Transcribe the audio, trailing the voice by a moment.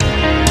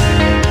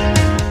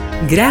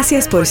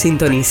Gracias por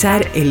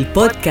sintonizar el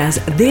podcast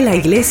de la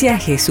Iglesia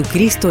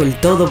Jesucristo el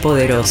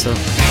Todopoderoso.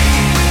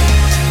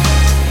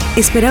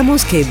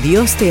 Esperamos que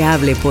Dios te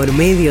hable por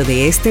medio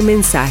de este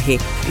mensaje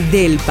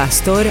del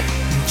pastor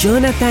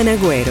Jonathan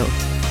Agüero.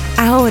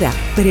 Ahora,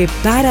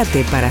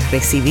 prepárate para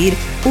recibir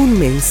un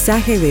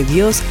mensaje de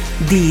Dios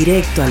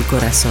directo al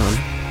corazón.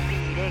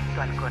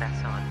 Directo al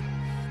corazón.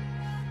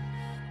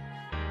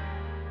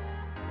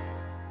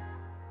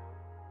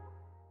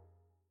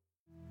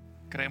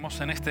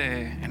 Creemos en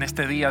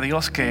este día,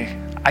 Dios, que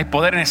hay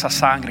poder en esa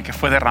sangre que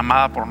fue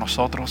derramada por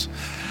nosotros.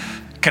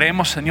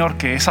 Creemos, Señor,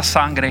 que esa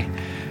sangre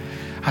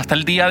hasta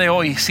el día de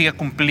hoy sigue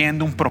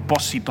cumpliendo un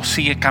propósito,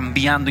 sigue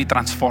cambiando y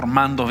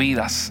transformando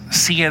vidas,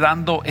 sigue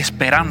dando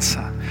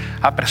esperanza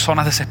a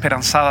personas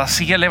desesperanzadas,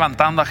 sigue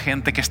levantando a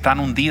gente que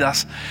están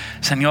hundidas,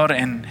 Señor,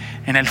 en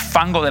el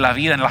fango de la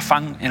vida,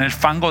 en el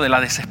fango de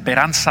la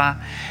desesperanza,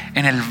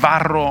 en el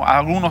barro.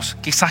 Algunos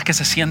quizás que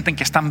se sienten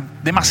que están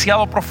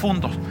demasiado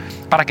profundos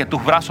para que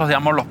tus brazos de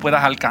amor los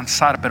puedas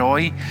alcanzar, pero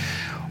hoy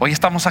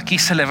estamos aquí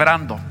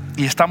celebrando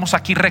y estamos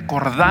aquí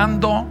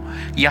recordando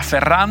y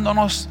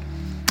aferrándonos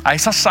a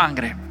esa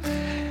sangre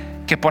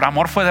que por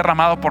amor fue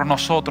derramado por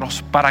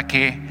nosotros, para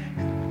que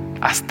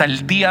hasta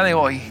el día de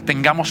hoy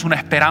tengamos una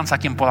esperanza a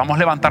quien podamos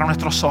levantar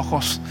nuestros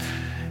ojos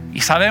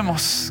y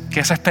sabemos que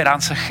esa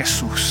esperanza es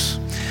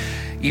Jesús.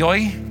 Y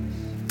hoy,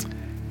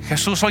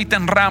 Jesús, hoy te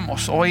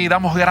honramos, hoy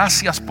damos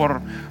gracias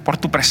por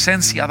tu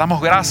presencia,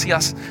 damos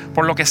gracias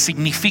por lo que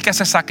significa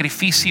ese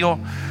sacrificio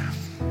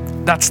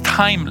that's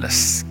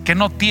timeless, que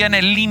no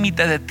tiene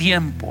límite de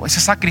tiempo,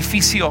 ese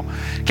sacrificio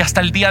que hasta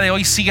el día de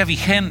hoy sigue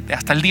vigente,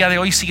 hasta el día de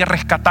hoy sigue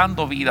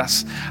rescatando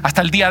vidas,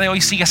 hasta el día de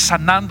hoy sigue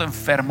sanando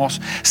enfermos,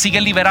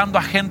 sigue liberando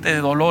a gente de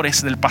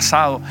dolores del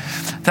pasado.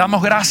 Te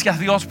damos gracias,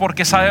 Dios,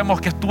 porque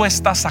sabemos que tú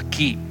estás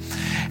aquí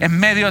en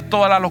medio de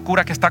toda la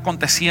locura que está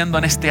aconteciendo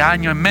en este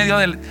año, en medio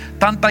de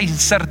tanta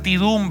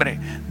incertidumbre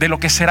de lo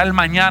que será el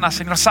mañana.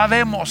 Señor,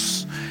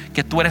 sabemos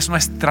que tú eres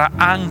nuestra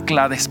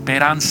ancla de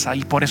esperanza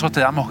y por eso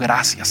te damos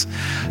gracias.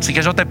 Así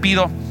que yo te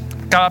pido,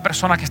 cada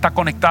persona que está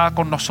conectada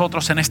con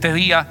nosotros en este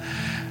día,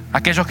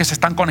 aquellos que se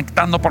están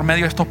conectando por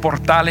medio de estos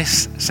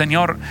portales,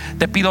 Señor,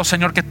 te pido,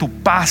 Señor, que tu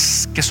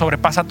paz, que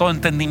sobrepasa todo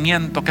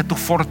entendimiento, que tu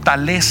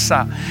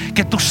fortaleza,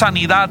 que tu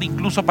sanidad,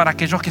 incluso para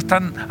aquellos que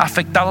están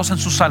afectados en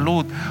su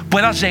salud,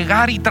 puedas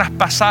llegar y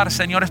traspasar,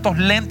 Señor, estos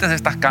lentes de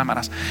estas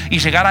cámaras y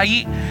llegar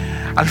ahí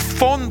al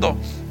fondo,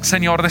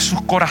 Señor, de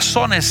sus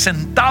corazones,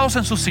 sentados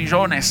en sus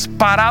sillones,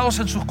 parados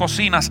en sus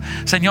cocinas,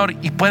 Señor,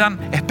 y puedan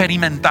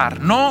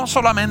experimentar, no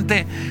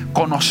solamente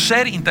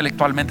conocer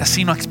intelectualmente,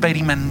 sino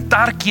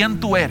experimentar quién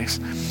tú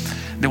eres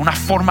de una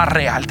forma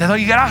real. Te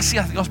doy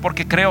gracias, Dios,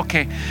 porque creo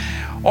que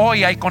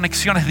hoy hay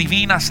conexiones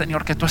divinas,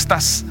 Señor, que tú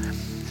estás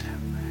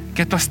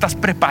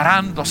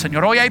preparando,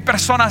 Señor. Hoy hay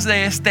personas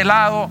de este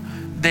lado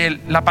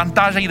de la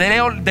pantalla y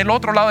del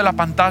otro lado de la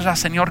pantalla,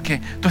 Señor, que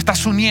tú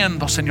estás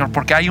uniendo, Señor,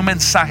 porque hay un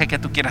mensaje que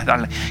tú quieres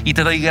darle, y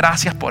te doy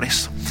gracias por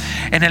eso.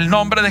 En el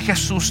nombre de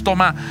Jesús,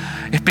 toma,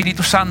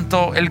 Espíritu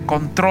Santo, el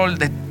control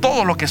de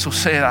todo lo que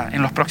suceda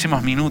en los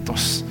próximos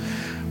minutos,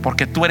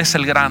 porque tú eres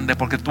el grande,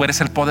 porque tú eres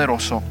el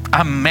poderoso.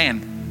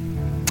 Amén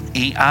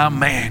y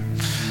amén.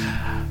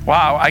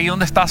 Wow, ahí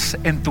donde estás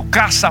en tu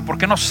casa, ¿por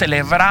qué no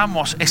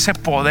celebramos ese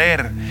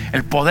poder?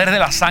 El poder de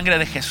la sangre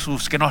de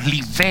Jesús, que nos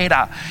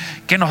libera,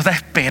 que nos da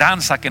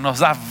esperanza, que nos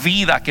da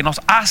vida, que nos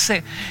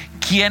hace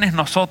quienes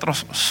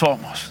nosotros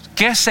somos.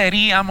 ¿Qué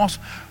seríamos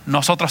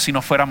nosotros si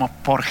no fuéramos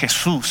por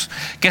Jesús?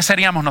 ¿Qué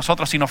seríamos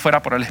nosotros si no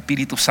fuera por el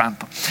Espíritu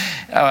Santo?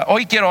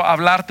 Hoy quiero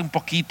hablarte un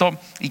poquito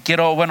y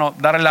quiero,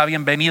 darle la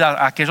bienvenida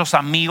a aquellos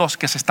amigos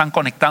que se están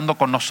conectando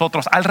con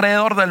nosotros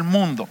alrededor del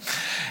mundo.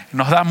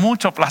 Nos da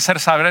mucho placer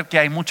saber que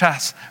hay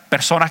muchas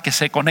personas que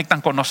se conectan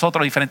con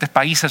nosotros de diferentes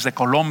países, de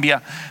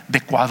Colombia, de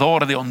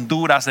Ecuador, de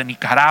Honduras, de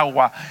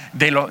Nicaragua,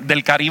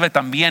 del Caribe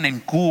también, en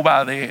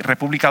Cuba, de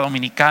República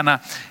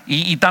Dominicana,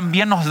 y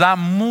también nos da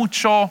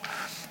mucho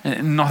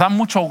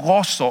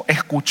gozo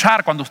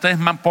escuchar cuando ustedes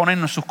ponen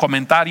en sus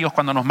comentarios,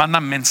 cuando nos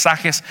mandan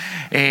mensajes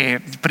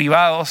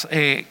privados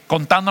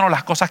contándonos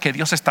las cosas que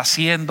Dios está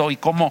haciendo y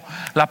cómo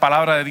la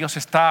palabra de Dios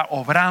está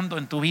obrando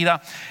en tu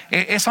vida.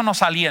 Eso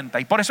nos alienta,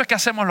 y por eso es que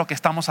hacemos lo que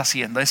estamos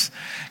haciendo.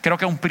 Creo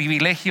que es un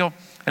privilegio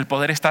el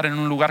poder estar en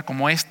un lugar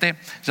como este,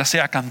 ya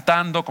sea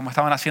cantando como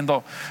estaban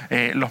haciendo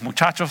los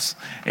muchachos,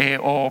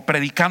 o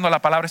predicando la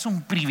palabra. Es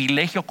un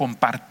privilegio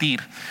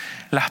compartir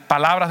las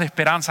palabras de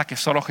esperanza que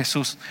solo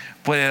Jesús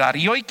puede dar.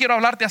 Y hoy quiero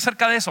hablarte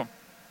acerca de eso.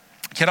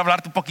 Quiero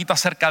hablarte un poquito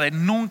acerca de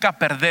nunca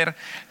perder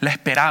la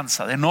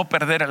esperanza, de no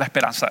perder la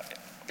esperanza.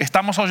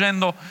 Estamos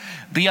oyendo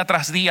día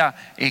tras día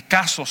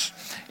casos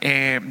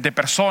de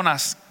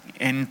personas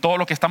en todo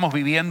lo que estamos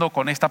viviendo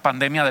con esta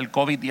pandemia del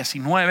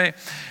COVID-19,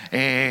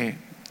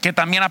 que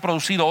también ha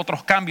producido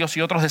otros cambios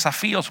y otros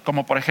desafíos,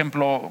 como por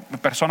ejemplo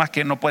personas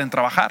que no pueden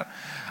trabajar,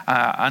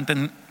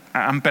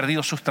 han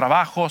perdido sus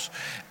trabajos,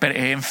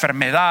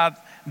 enfermedad,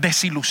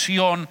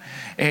 desilusión,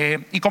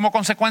 y como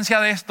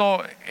consecuencia de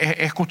esto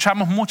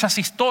escuchamos muchas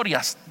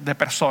historias de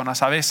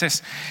personas, a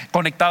veces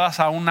conectadas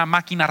a una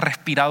máquina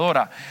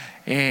respiradora,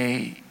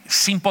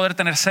 sin poder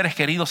tener seres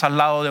queridos al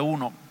lado de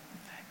uno.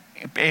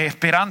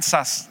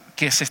 Esperanzas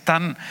que se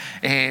están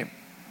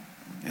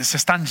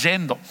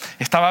yendo.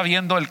 Estaba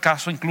viendo el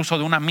caso incluso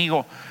de un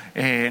amigo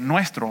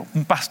nuestro,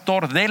 un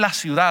pastor de la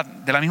ciudad,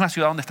 de la misma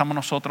ciudad donde estamos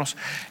nosotros,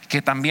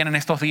 que también en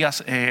estos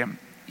días,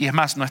 y es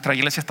más, nuestra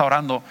iglesia está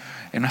orando,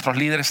 nuestros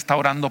líderes están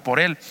orando por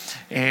él,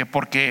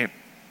 porque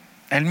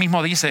él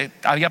mismo dice,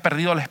 había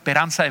perdido la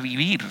esperanza de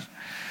vivir,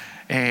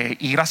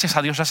 y gracias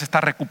a Dios ya se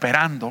está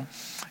recuperando,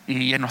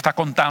 y nos está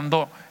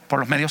contando por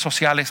los medios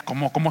sociales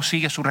cómo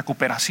sigue su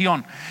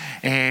recuperación.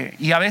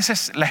 Y a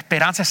veces la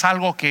esperanza es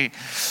algo que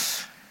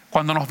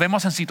cuando nos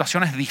vemos en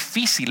situaciones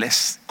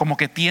difíciles como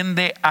que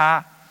tiende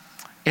a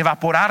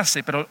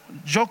evaporarse, pero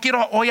yo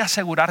quiero hoy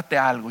asegurarte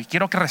algo y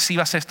quiero que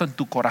recibas esto en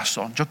tu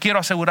corazón. Yo quiero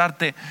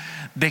asegurarte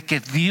de que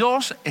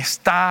Dios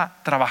está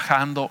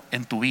trabajando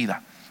en tu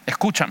vida.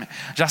 Escúchame,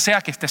 ya sea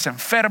que estés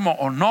enfermo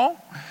o no,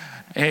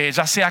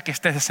 ya sea que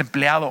estés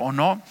desempleado o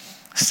no,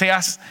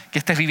 seas que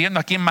estés viviendo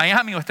aquí en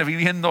Miami o estés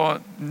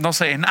viviendo, no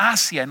sé, en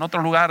Asia, en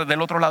otro lugar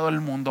del otro lado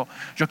del mundo,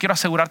 yo quiero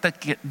asegurarte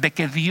de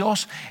que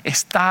Dios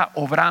está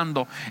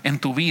obrando en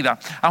tu vida.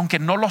 Aunque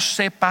no lo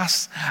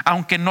sepas,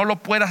 aunque no lo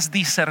puedas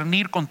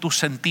discernir con tus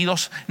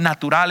sentidos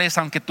naturales,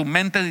 aunque tu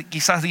mente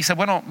quizás dice,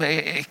 bueno,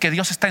 que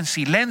Dios está en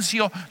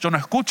silencio, yo no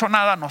escucho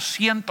nada, no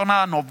siento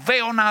nada, no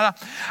veo nada,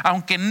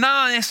 aunque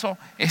nada de eso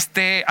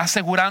esté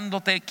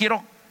asegurándote,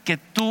 quiero que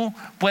tú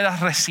puedas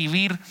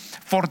recibir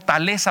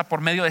fortaleza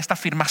por medio de esta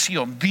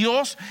afirmación.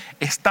 Dios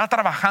está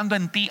trabajando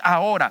en ti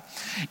ahora,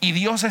 y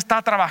Dios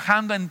está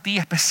trabajando en ti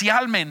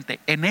especialmente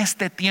en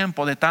este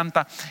tiempo de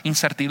tanta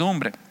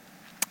incertidumbre.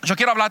 Yo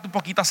quiero hablarte un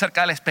poquito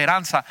acerca de la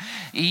esperanza,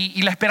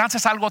 y la esperanza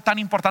es algo tan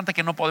importante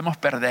que no podemos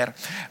perder.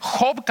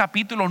 Job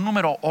capítulo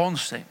número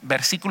 11,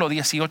 versículo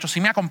 18,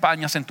 si me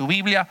acompañas en tu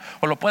Biblia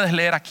o lo puedes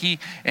leer aquí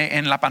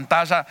en la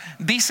pantalla,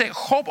 dice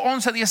Job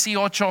 11,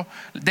 18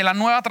 de la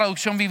Nueva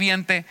Traducción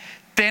Viviente: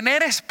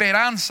 tener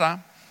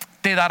esperanza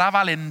te dará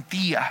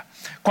valentía.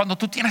 Cuando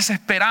tú tienes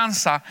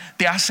esperanza,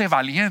 te hace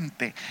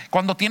valiente.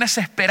 Cuando tienes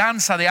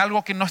esperanza de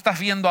algo que no estás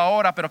viendo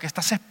ahora, pero que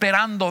estás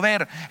esperando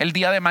ver el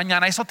día de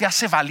mañana, eso te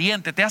hace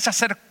valiente, te hace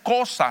hacer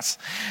cosas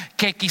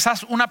que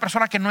quizás una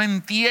persona que no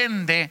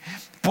entiende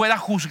pueda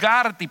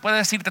juzgarte y puede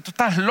decirte, tú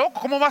estás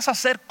loco, ¿cómo vas a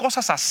hacer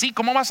cosas así?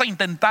 ¿Cómo vas a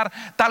intentar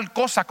tal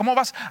cosa? ¿Cómo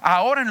vas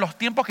ahora en los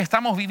tiempos que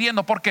estamos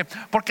viviendo? Porque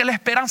la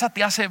esperanza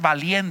te hace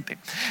valiente.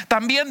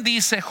 También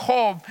dice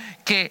Job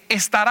que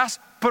estarás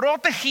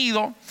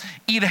protegido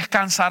y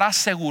descansarás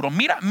seguro.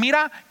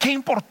 Mira qué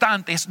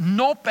importante es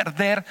no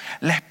perder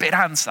la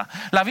esperanza.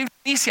 La Biblia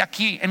dice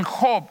aquí en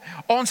Job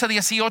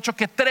 11:18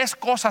 que tres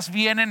cosas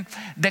vienen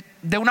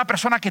de una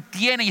persona que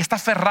tiene y está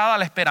aferrada a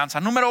la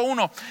esperanza. Número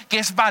 1, que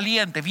es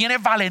valiente, viene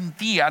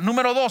valentía.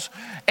 Número 2,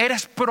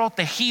 eres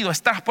protegido,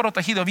 estás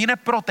protegido, viene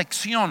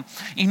protección.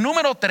 Y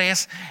número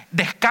 3,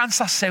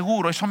 descansas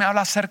seguro. Eso me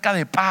habla acerca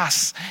de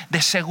paz,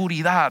 de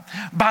seguridad,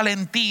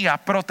 valentía,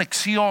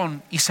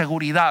 protección y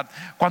seguridad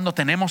cuando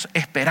tenemos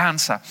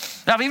esperanza.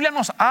 La Biblia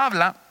nos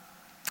habla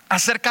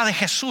acerca de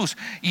Jesús,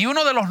 y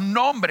uno de los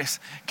nombres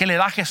que le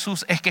da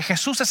Jesús es que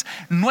Jesús es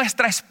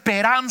nuestra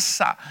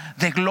esperanza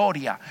de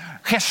gloria.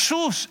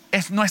 Jesús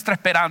es nuestra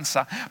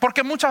esperanza,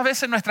 porque muchas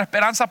veces nuestra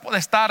esperanza puede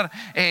estar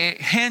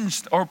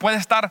hinged o puede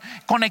estar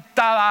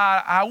conectada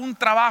a un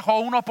trabajo, a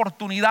una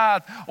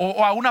oportunidad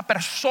o a una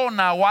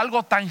persona o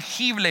algo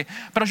tangible.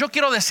 Pero yo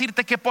quiero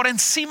decirte que por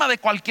encima de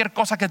cualquier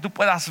cosa que tú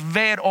puedas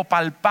ver o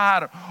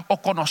palpar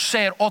o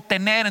conocer o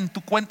tener en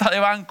tu cuenta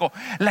de banco,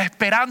 la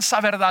esperanza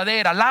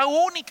verdadera, la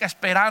única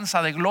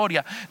esperanza de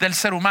gloria del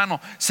ser humano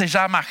se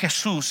llama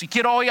Jesús. Y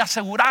quiero hoy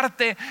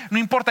asegurarte, no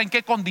importa en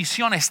qué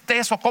condición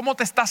estés o cómo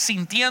te estás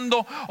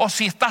sintiendo, o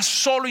si estás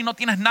solo y no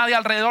tienes nadie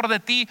alrededor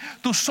de ti,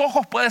 tus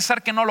ojos puede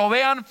ser que no lo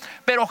vean,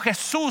 pero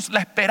Jesús,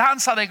 la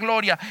esperanza de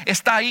gloria,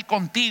 está ahí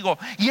contigo.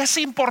 Y es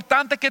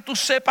importante que tú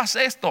sepas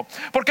esto,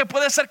 porque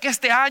puede ser que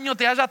este año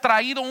te haya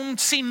traído un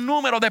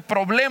sinnúmero de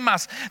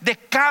problemas, de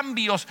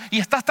cambios,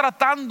 y estás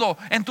tratando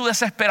en tu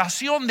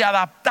desesperación de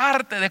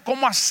adaptarte, de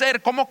cómo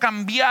hacer, cómo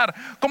cambiar,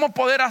 cómo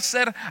poder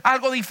hacer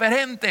algo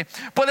diferente.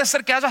 Puede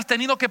ser que hayas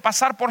tenido que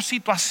pasar por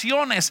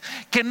situaciones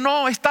que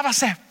no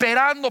estabas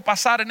esperando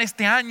pasar en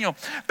este año,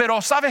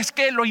 pero ¿sabes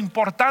qué? Lo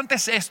importante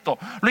es esto.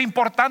 Lo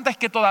importante es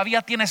que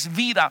todavía tienes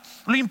vida.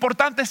 Lo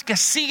importante es que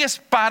sigues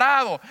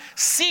parado,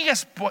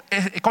 sigues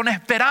con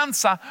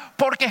esperanza,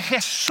 porque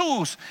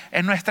Jesús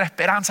es nuestra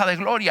esperanza de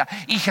gloria,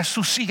 y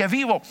Jesús sigue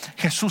vivo,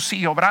 Jesús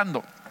sigue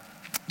obrando.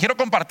 Quiero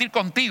compartir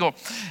contigo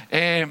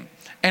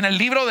en el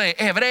libro de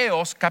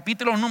Hebreos,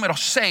 capítulo número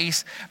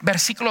 6,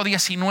 versículo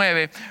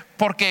 19,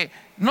 porque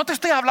no te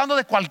estoy hablando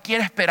de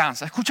cualquier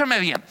esperanza. Escúchame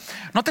bien,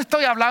 no te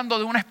estoy hablando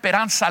de una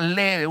esperanza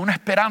leve, una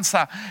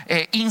esperanza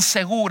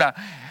insegura.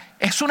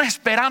 Es una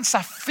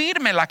esperanza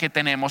firme la que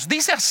tenemos.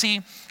 Dice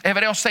así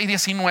Hebreos 6,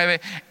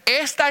 19: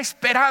 esta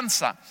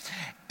esperanza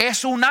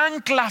es un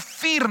ancla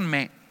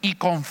firme y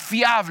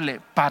confiable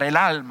para el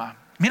alma.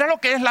 Mira lo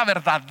que es la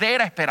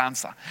verdadera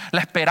esperanza.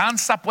 La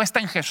esperanza puesta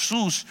en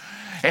Jesús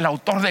el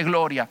autor de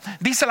gloria.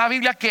 Dice la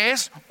Biblia que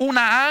es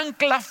una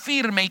ancla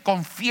firme y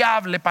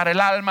confiable para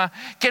el alma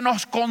que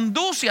nos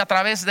conduce a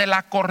través de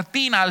la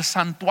cortina al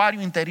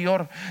santuario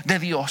interior de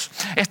Dios.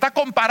 Está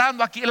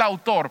comparando aquí el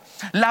autor.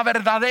 La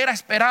verdadera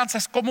esperanza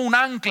es como un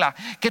ancla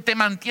que te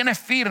mantiene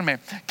firme.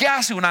 ¿Qué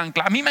hace un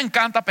ancla? A mí me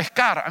encanta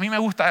pescar. A mí me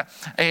gusta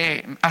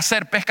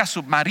hacer pesca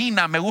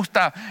submarina. Me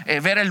gusta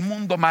ver el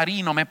mundo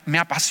marino. Me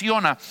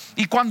apasiona.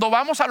 Y cuando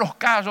vamos a Los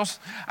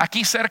Cayos,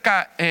 aquí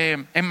cerca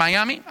en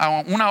Miami, a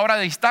 1 hora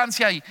de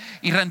distancia,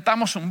 y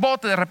rentamos un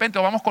bote, de repente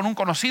o vamos con un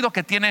conocido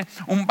que tiene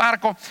un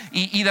barco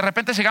y de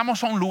repente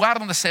llegamos a un lugar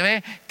donde se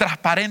ve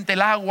transparente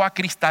el agua,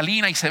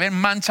 cristalina, y se ven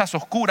manchas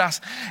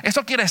oscuras.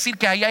 Eso quiere decir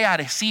que ahí hay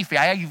arrecife,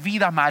 ahí hay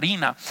vida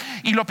marina.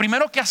 Y lo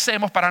primero que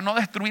hacemos para no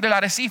destruir el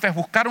arrecife es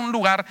buscar un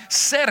lugar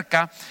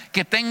cerca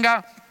que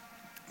tenga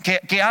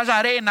que haya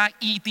arena,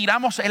 y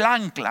tiramos el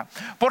ancla.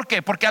 ¿Por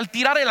qué? Porque al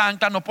tirar el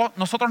ancla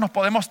nosotros nos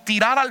podemos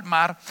tirar al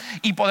mar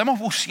y podemos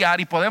bucear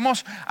y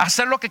podemos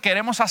hacer lo que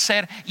queremos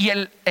hacer, y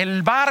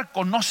el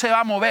barco no se va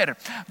a mover.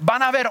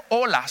 Van a haber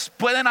olas,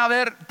 puede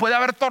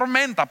haber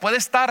tormenta, puede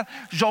estar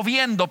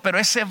lloviendo, pero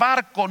ese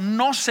barco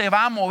no se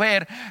va a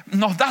mover.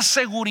 Nos da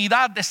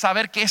seguridad de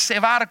saber que ese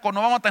barco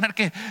no vamos a tener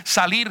que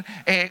salir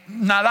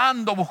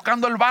nadando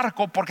buscando el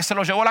barco porque se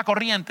lo llevó la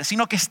corriente,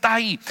 sino que está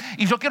ahí.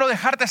 Y yo quiero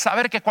dejarte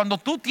saber que cuando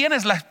tú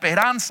tienes la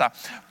esperanza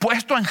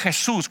puesto en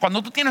Jesús,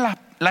 cuando tú tienes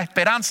la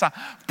esperanza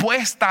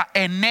puesta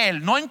en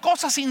Él, no en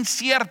cosas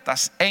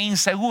inciertas e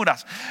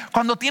inseguras,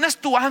 cuando tienes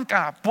tu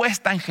ancla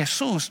puesta en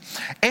Jesús,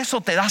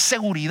 eso te da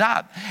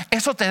seguridad,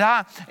 eso te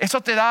da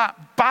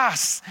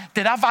paz,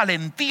 te da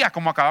valentía,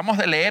 como acabamos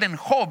de leer en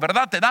Job,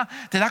 ¿verdad?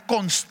 Te da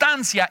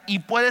constancia y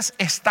puedes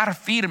estar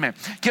firme.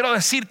 Quiero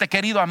decirte,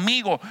 querido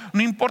amigo,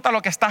 no importa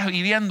lo que estás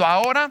viviendo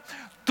ahora,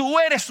 tú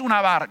eres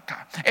una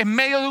barca en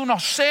medio de un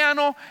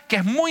océano que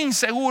es muy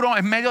inseguro,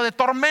 en medio de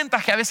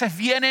tormentas que a veces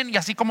vienen y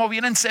así como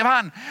vienen se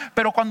van.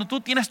 Pero cuando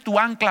tú tienes tu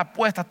ancla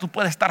puesta, tú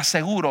puedes estar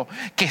seguro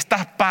que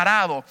estás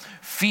parado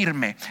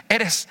firme.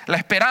 Eres la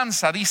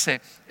esperanza,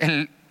 dice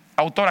el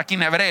autor aquí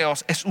en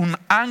Hebreos, es un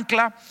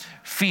ancla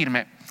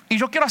firme. Y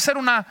yo quiero hacer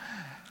una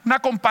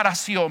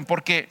comparación,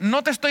 porque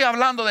no te estoy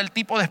hablando del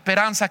tipo de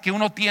esperanza que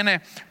uno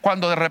tiene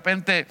cuando de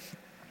repente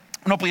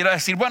uno pudiera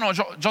decir, bueno,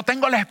 yo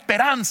tengo la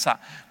esperanza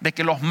de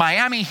que los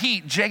Miami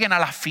Heat lleguen a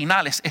las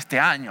finales este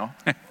año.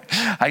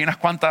 Hay unas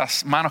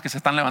cuantas manos que se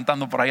están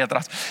levantando por ahí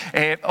atrás.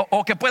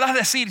 O que puedas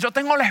decir, yo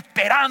tengo la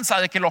esperanza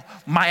de que los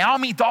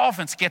Miami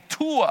Dolphins, que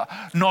Tua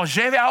nos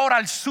lleve ahora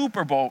al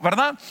Super Bowl,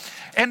 ¿verdad?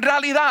 En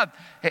realidad,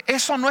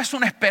 eso no es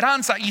una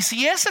esperanza. Y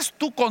si ese es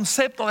tu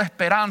concepto de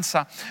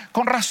esperanza,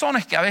 con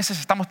razones que a veces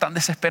estamos tan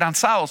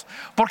desesperanzados.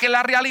 Porque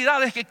la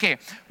realidad es que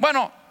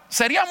bueno,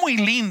 sería muy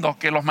lindo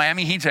que los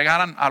Miami Heat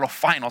llegaran a los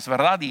finals,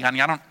 ¿verdad? Y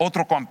ganaran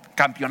otro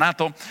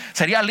campeonato.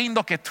 Sería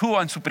lindo que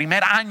Tua en su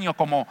primer año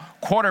como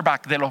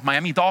quarterback de los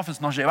Miami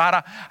Dolphins nos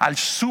llevara al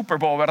Super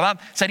Bowl, ¿verdad?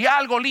 Sería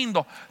algo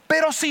lindo.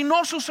 Pero si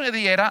no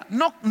sucediera,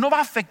 no va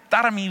a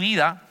afectar mi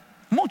vida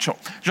mucho.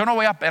 Yo no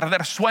voy a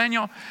perder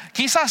sueño.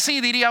 Quizás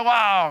sí diría,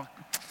 wow,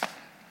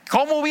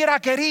 ¿cómo hubiera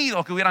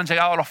querido que hubieran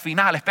llegado a los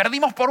finales?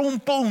 Perdimos por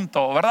un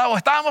punto, ¿verdad? O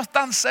estábamos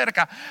tan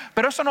cerca.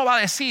 Pero eso no va a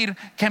decir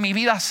que mi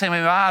vida se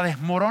me va a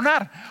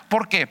desmoronar.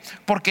 ¿Por qué?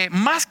 Porque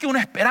más que una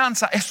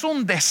esperanza, es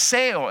un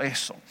deseo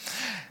eso.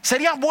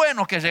 Sería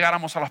bueno que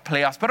llegáramos a los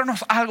playoffs, pero no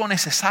es algo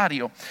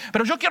necesario.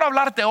 Pero yo quiero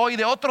hablarte hoy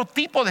de otro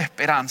tipo de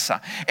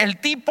esperanza. El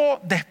tipo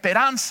de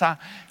esperanza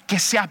que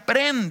se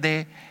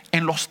aprende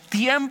en los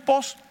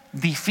tiempos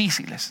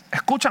difíciles.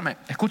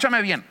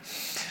 Escúchame bien.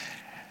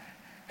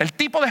 El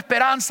tipo de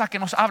esperanza que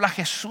nos habla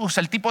Jesús,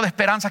 el tipo de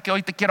esperanza que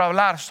hoy te quiero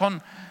hablar,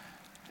 son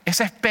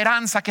esa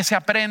esperanza que se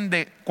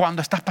aprende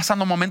cuando estás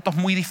pasando momentos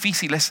muy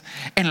difíciles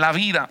en la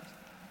vida.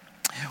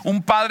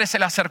 Un padre se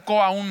le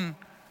acercó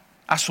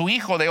a su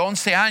hijo de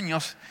 11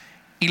 años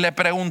y le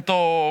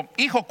preguntó,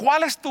 hijo,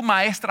 ¿cuál es tu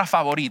maestra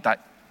favorita?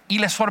 Y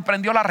le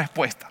sorprendió la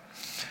respuesta.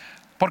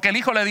 Porque el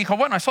hijo le dijo,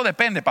 bueno, eso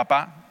depende,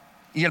 papá.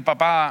 Y el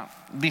papá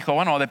dijo,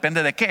 bueno,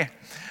 ¿depende de qué?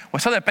 O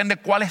eso depende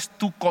cuál es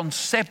tu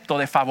concepto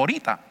de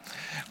favorita.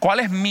 ¿Cuál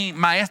es mi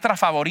maestra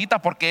favorita?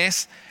 Porque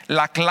es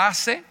la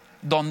clase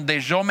donde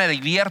yo me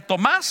divierto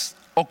más.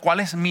 ¿O cuál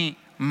es mi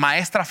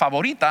maestra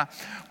favorita?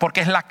 Porque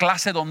es la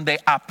clase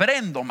donde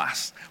aprendo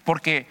más.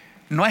 Porque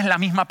no es la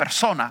misma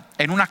persona.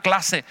 En una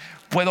clase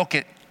puedo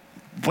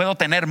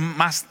tener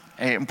más,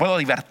 puedo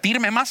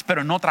divertirme más,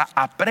 pero en otra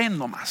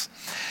aprendo más.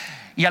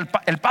 Y el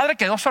padre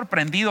quedó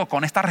sorprendido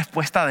con esta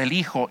respuesta del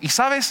hijo. Y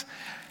sabes,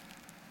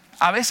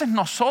 a veces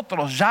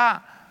nosotros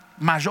ya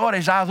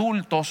mayores, ya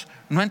adultos,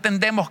 no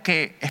entendemos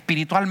que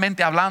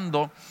espiritualmente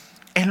hablando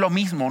es lo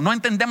mismo. No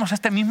entendemos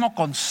este mismo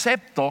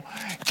concepto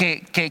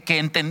que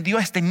entendió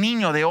este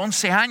niño de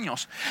 11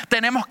 años.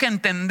 Tenemos que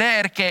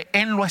entender que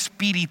en lo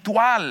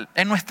espiritual,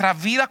 en nuestra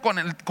vida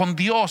con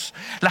Dios,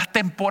 las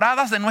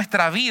temporadas de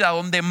nuestra vida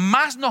donde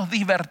más nos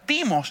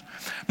divertimos,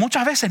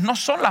 muchas veces no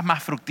son las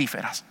más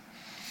fructíferas.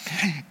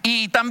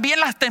 Y también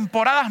las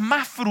temporadas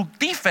más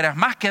fructíferas,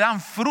 más que dan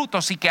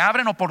frutos y que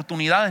abren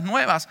oportunidades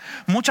nuevas,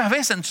 muchas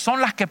veces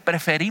son las que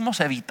preferimos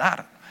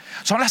evitar.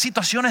 son las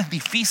situaciones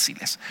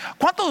difíciles.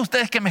 ¿Cuántos de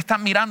ustedes que me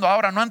están mirando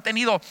ahora no han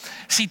tenido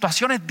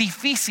situaciones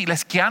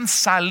difíciles que han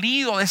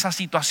salido de esa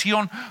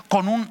situación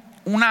con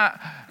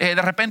de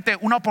repente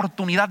una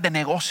oportunidad de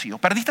negocio?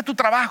 Perdiste tu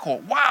trabajo,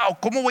 wow,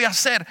 ¿cómo voy a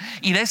hacer?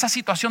 Y de esa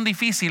situación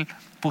difícil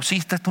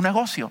pusiste tu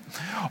negocio.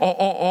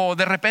 O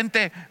de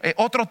repente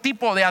otro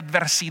tipo de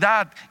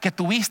adversidad que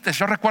tuviste.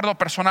 Yo recuerdo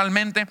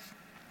personalmente,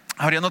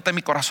 abriéndote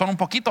mi corazón un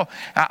poquito,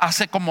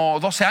 hace como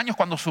 12 años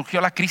cuando surgió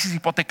la crisis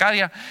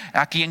hipotecaria,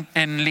 aquí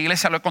en la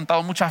iglesia lo he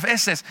contado muchas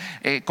veces,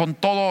 con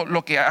todo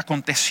lo que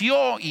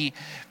aconteció y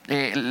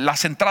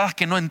las entradas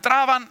que no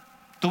entraban.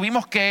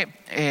 Tuvimos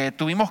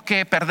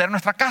que perder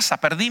nuestra casa.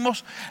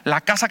 Perdimos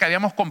la casa que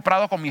habíamos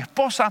comprado con mi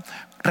esposa,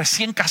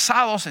 recién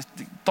casados,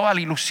 toda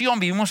la ilusión.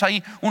 Vivimos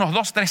ahí unos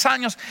 2-3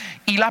 años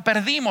y la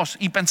perdimos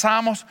y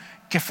pensábamos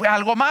que fue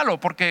algo malo,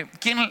 porque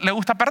 ¿quién le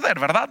gusta perder,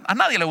 verdad? A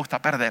nadie le gusta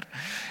perder.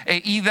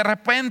 Y de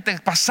repente,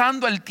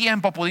 pasando el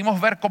tiempo, pudimos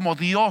ver cómo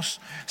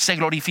Dios se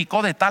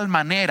glorificó de tal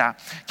manera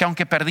que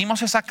aunque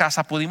perdimos esa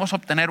casa, pudimos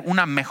obtener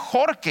una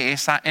mejor que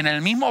esa en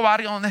el mismo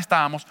barrio donde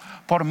estábamos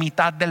por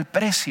mitad del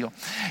precio.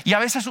 Y a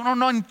veces uno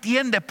no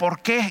entiende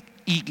por qué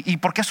y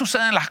por qué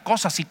suceden las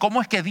cosas y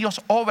cómo es que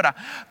Dios obra.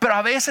 Pero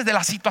a veces de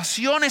las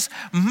situaciones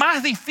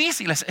más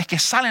difíciles es que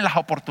salen las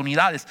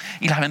oportunidades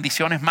y las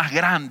bendiciones más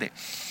grandes.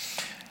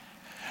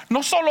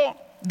 No solo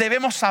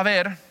debemos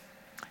saber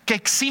que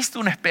existe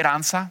una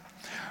esperanza,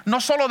 no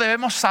solo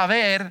debemos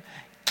saber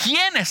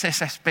quién es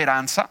esa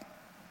esperanza,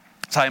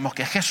 sabemos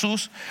que es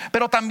Jesús,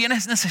 pero también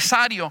es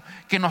necesario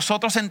que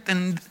nosotros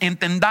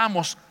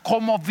entendamos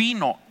cómo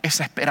vino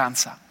esa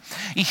esperanza.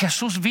 Y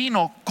Jesús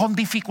vino con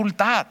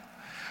dificultad.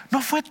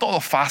 No fue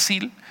todo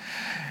fácil.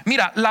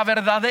 Mira, la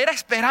verdadera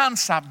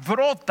esperanza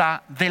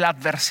brota de la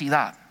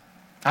adversidad.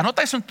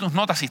 Anota eso en tus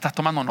notas si estás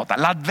tomando nota.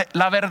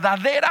 La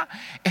verdadera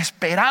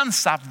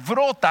esperanza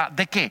brota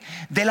 ¿de qué?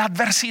 De la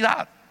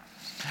adversidad.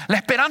 La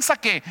esperanza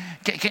que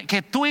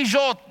tú y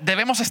yo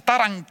debemos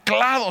estar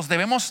anclados,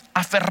 debemos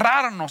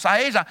aferrarnos a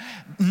ella,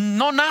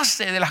 no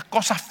nace de las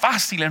cosas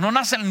fáciles, no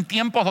nace en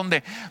tiempos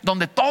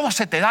donde todo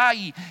se te da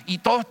y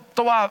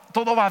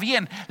todo va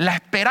bien. La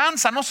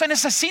esperanza no se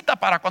necesita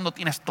para cuando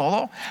tienes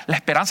todo. La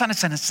esperanza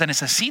se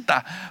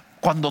necesita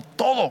cuando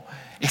todo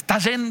está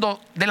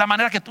yendo de la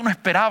manera que tú no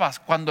esperabas,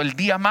 cuando el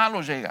día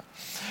malo llega.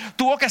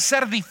 Tuvo que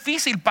ser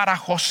difícil para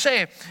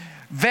José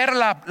ver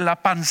la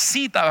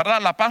pancita,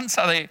 ¿verdad? La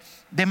panza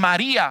de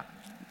María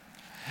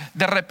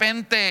de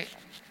repente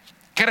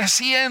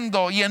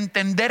creciendo y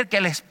entender que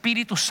el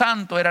Espíritu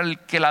Santo era el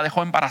que la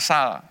dejó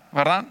embarazada,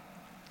 ¿verdad?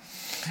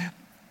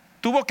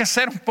 Tuvo que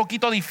ser un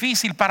poquito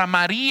difícil para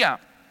María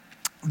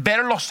ver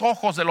los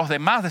ojos de los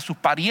demás, de sus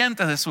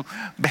parientes, de sus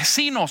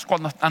vecinos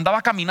cuando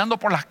andaba caminando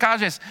por las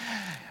calles,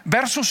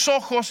 ver sus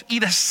ojos y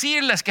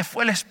decirles que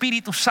fue el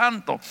Espíritu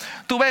Santo.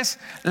 Tú ves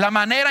la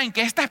manera en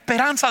que esta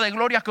esperanza de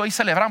gloria que hoy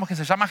celebramos, que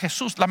se llama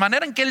Jesús, la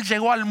manera en que Él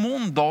llegó al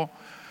mundo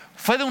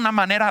fue de una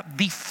manera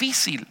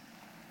difícil.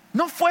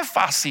 No fue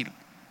fácil.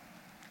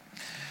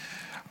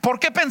 ¿Por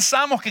qué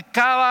pensamos que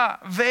cada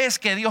vez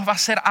que Dios va a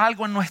hacer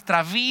algo en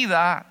nuestra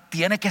vida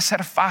tiene que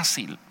ser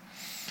fácil?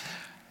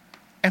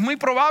 Es muy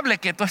probable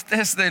que tú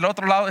estés del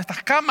otro lado de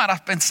estas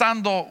cámaras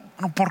pensando,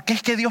 ¿por qué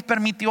es que Dios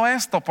permitió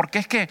esto? ¿Por qué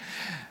es que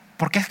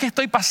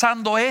estoy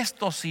pasando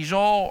esto si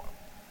yo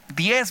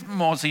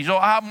diezmo, si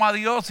yo amo a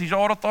Dios, si yo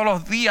oro todos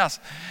los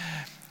días?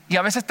 Y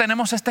a veces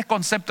tenemos este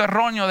concepto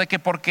erróneo de que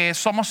porque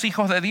somos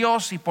hijos de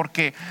Dios y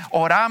porque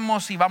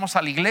oramos y vamos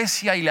a la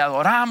iglesia y le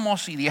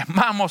adoramos y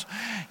diezmamos,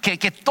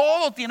 que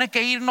todo tiene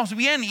que irnos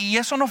bien. Y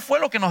eso no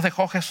fue lo que nos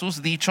dejó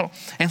Jesús dicho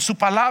en su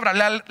palabra.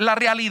 La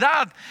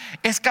realidad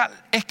es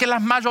que la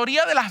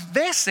mayoría de las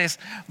veces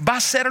va a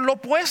ser lo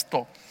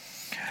opuesto.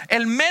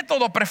 El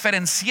método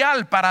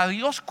preferencial para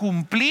Dios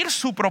cumplir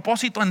su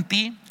propósito en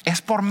ti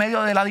es por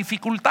medio de la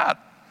dificultad.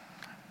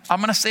 I'm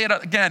going to say it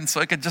again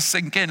so it can just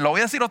sink in. Lo voy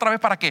a decir otra vez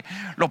para que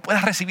lo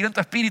puedas recibir en tu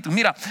espíritu.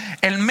 Mira,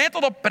 el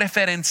método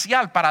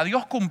preferencial para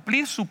Dios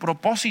cumplir su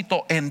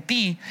propósito en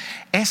ti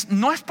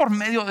no es por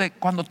medio de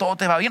cuando todo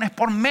te va bien, es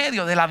por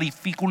medio de la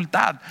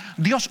dificultad.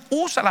 Dios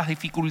usa las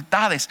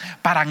dificultades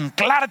para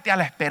anclarte a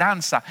la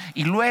esperanza,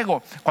 y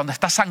luego cuando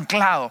estás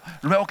anclado,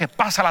 luego que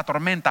pasa la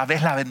tormenta,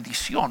 ves la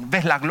bendición,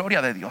 ves la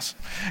gloria de Dios.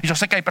 Y yo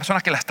sé que hay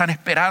personas que la están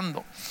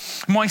esperando.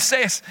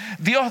 Moisés,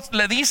 Dios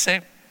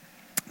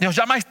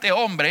llama a este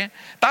hombre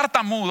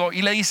tartamudo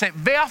y le dice: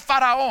 ve a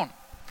Faraón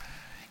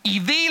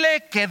y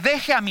dile que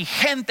deje a mi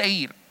gente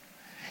ir.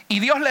 Y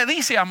Dios le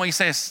dice a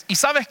Moisés: y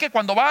sabes que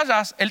cuando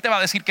vayas, él te va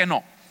a decir que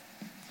no.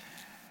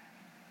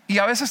 Y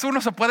a veces uno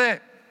se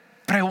puede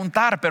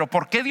preguntar, pero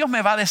 ¿por qué Dios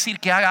me va a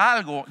decir que haga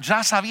algo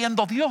ya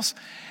sabiendo Dios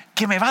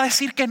que me va a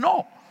decir que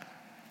no?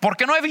 ¿Por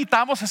qué no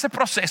evitamos ese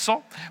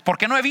proceso? ¿Por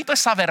qué no evito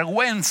esa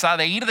vergüenza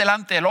de ir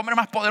delante del hombre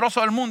más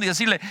poderoso del mundo y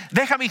decirle: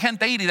 deja a mi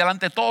gente ir, y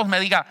delante de todos me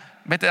diga: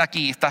 vete de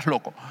aquí, estás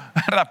loco,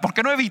 ¿verdad? ¿Por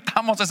qué no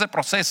evitamos ese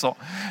proceso?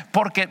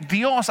 Porque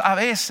Dios a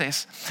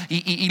veces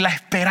y la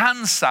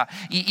esperanza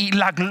y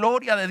la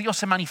gloria de Dios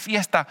se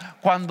manifiesta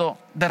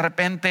cuando de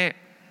repente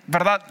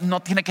 ¿verdad?,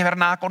 no tiene que ver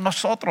nada con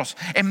nosotros.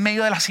 En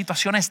medio de las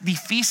situaciones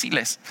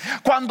difíciles,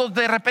 cuando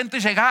de repente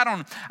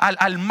llegaron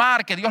al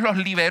mar, que Dios los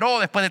liberó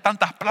después de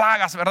tantas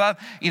plagas, ¿verdad?,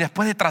 y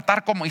después de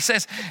tratar con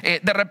Moisés,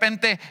 de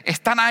repente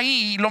están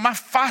ahí y lo más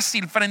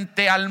fácil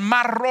frente al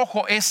mar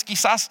rojo es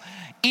quizás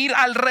ir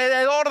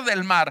alrededor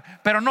del mar,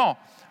 pero no,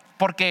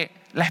 porque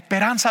la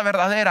esperanza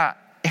verdadera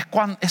es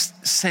cuando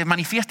se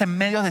manifiesta en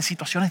medio de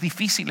situaciones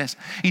difíciles.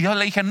 Y Dios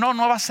le dije, no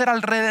va a ser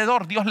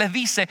alrededor. Dios les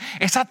dice,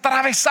 es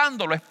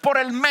atravesándolo, es por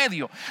el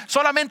medio.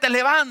 Solamente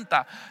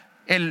levanta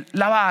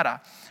la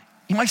vara.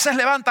 Y Moisés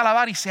levanta la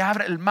vara y se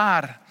abre el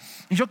mar.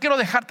 Y yo quiero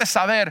dejarte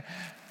saber,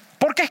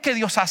 ¿por qué es que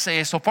Dios hace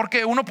eso?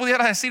 Porque uno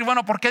pudiera decir,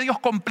 bueno, ¿por qué Dios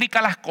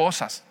complica las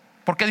cosas?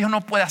 ¿Por qué Dios no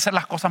puede hacer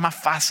las cosas más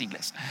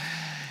fáciles?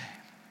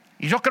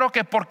 Y yo creo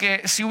que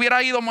porque si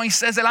hubiera ido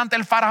Moisés delante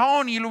del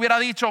faraón y le hubiera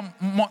dicho,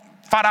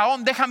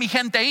 Faraón, deja a mi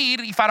gente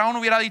ir, y Faraón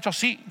hubiera dicho,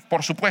 sí,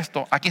 por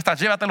supuesto, aquí está,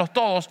 llévatelos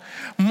todos,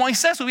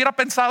 Moisés hubiera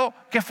pensado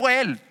que fue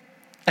él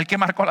el que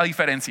marcó la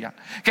diferencia,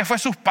 que fue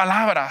sus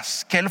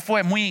palabras, que él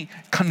fue muy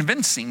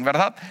convincing,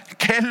 ¿verdad?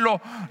 Que él lo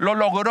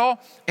logró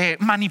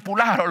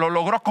manipular o lo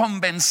logró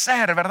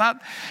convencer, ¿verdad?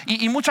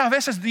 Y muchas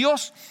veces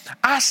Dios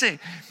hace...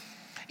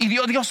 Y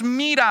Dios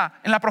mira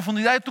en la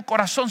profundidad de tu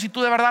corazón si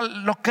tú de verdad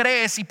lo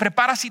crees, y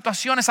prepara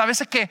situaciones a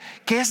veces que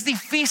es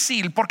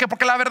difícil. ¿Por qué?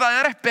 Porque la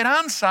verdadera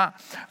esperanza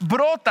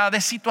brota de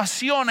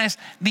situaciones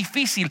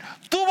difíciles.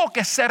 Tuvo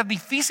que ser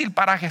difícil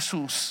para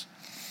Jesús,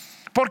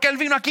 porque Él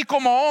vino aquí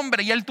como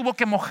hombre y Él tuvo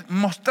que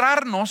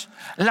mostrarnos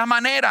la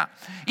manera.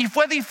 Y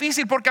fue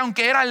difícil porque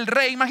aunque era el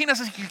rey,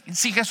 imagínense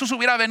si Jesús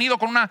hubiera venido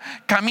con una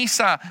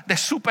camisa de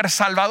súper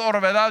salvador,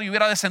 ¿verdad? Y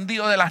hubiera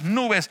descendido de las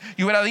nubes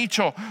y hubiera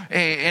dicho,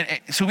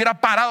 se hubiera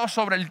parado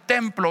sobre el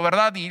templo,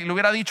 ¿verdad? Y le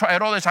hubiera dicho a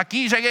Herodes,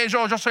 aquí llegué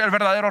yo soy el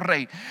verdadero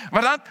rey,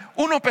 ¿verdad?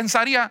 Uno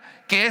pensaría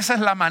que esa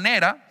es la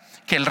manera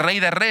que el rey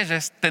de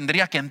reyes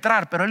tendría que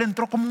entrar, pero Él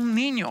entró como un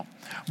niño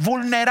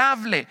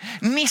vulnerable.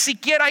 Ni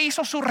siquiera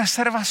hizo su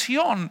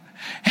reservación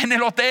en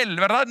el hotel,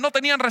 ¿verdad? No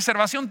tenían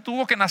reservación,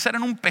 tuvo que nacer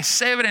en un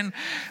pesebre,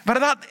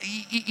 ¿verdad?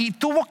 Y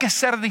tuvo que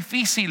ser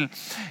difícil.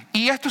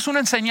 Y esto es una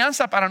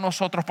enseñanza para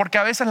nosotros, porque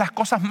a veces las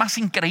cosas más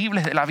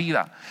increíbles de la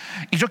vida,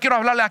 y yo quiero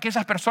hablarle a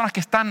aquellas personas que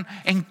están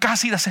en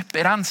casi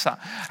desesperanza,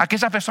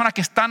 aquellas personas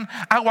que están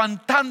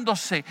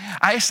aguantándose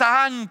a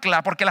esa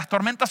ancla porque las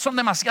tormentas son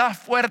demasiado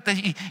fuertes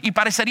y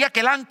parecería que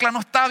el ancla no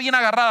está bien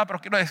agarrada, pero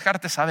quiero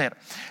dejarte saber,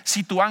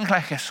 si tu ancla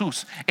es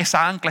Jesús,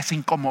 esa ancla es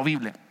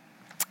inconmovible.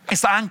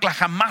 Esa ancla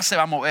jamás se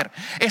va a mover.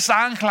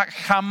 Esa ancla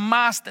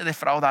jamás te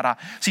defraudará.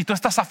 Si tú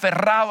estás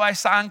aferrado a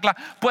esa ancla,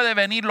 puede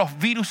venir los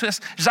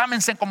viruses,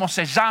 llámense como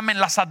se llamen,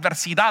 las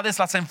adversidades,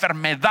 las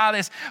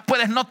enfermedades.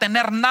 Puedes no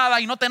tener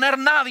nada y no tener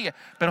nadie,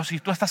 pero si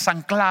tú estás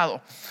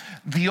anclado,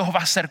 Dios va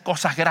a hacer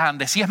cosas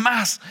grandes. Y es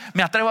más,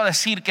 me atrevo a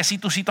decir que si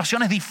tu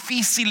situación es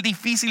difícil,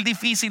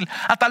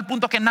 a tal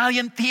punto que nadie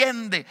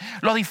entiende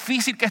lo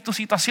difícil que es tu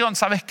situación,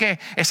 ¿sabes qué?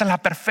 Esa es la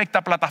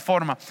perfecta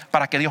plataforma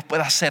para que Dios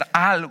pueda hacer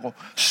algo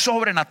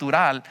sobrenatural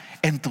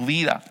en tu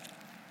vida.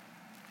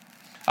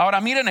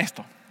 Ahora miren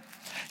esto.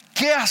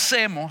 ¿Qué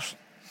hacemos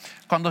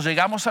cuando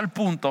llegamos al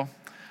punto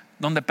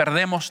donde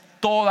perdemos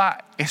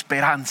toda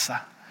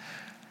esperanza?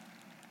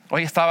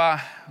 Hoy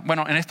estaba,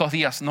 en estos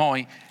días, no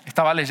hoy,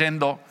 estaba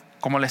leyendo,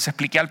 como les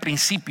expliqué al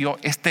principio,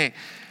 este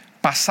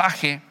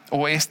pasaje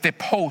o este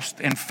post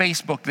en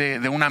Facebook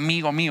de un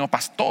amigo mío,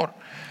 pastor,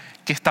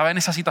 que estaba en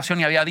esa situación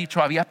y había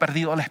dicho, había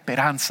perdido la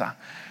esperanza.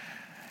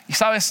 Y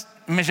sabes,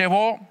 me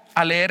llevó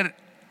a leer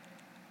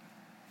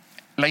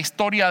la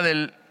historia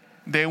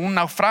de un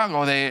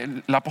naufrago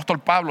del apóstol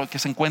Pablo que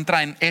se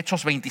encuentra en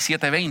Hechos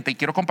 27:20, y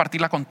quiero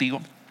compartirla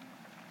contigo.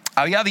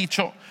 Había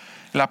dicho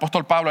el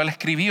apóstol Pablo, él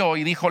escribió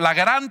y dijo, la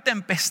gran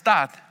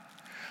tempestad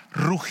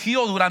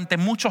rugió durante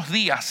muchos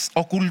días,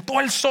 ocultó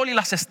el sol y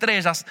las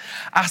estrellas,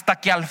 hasta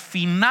que al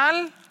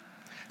final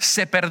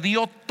se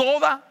perdió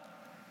toda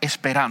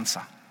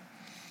esperanza.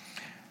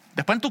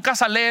 Después en tu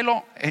casa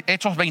léelo,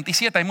 Hechos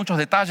 27, hay muchos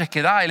detalles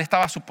que da. Él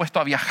estaba supuesto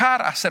a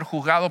viajar, a ser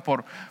juzgado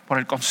por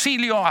el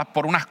concilio,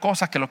 por unas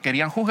cosas que lo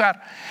querían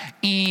juzgar,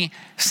 y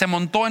se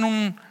montó en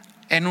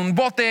un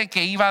bote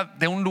que iba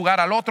de un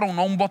lugar al otro,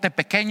 un bote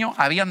pequeño.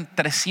 Habían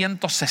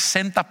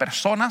 360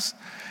 personas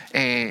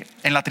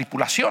en la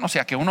tripulación, o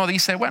sea que uno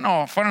dice,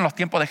 fueron los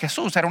tiempos de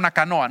Jesús, era una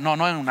canoa. No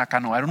era una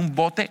canoa, era un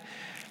bote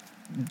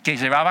que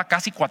llevaba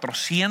casi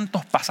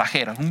 400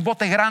 pasajeros, un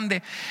bote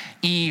grande.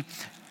 Y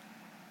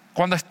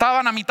cuando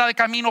estaban a mitad de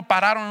camino,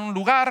 pararon en un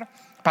lugar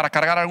para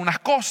cargar algunas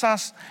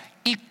cosas,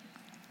 y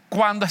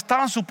cuando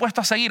estaban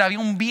supuestos a seguir, había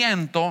un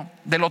viento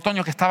del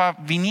otoño que estaba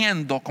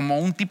viniendo como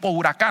un tipo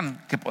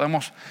huracán que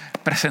podemos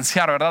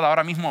presenciar, ¿verdad?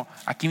 Ahora mismo,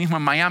 aquí mismo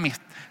en Miami,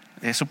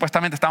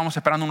 supuestamente estábamos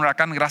esperando un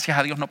huracán, gracias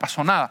a Dios no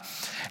pasó nada.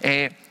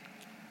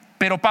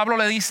 Pero Pablo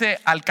le dice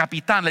al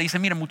capitán, le dice,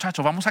 miren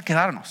muchachos, vamos a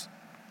quedarnos,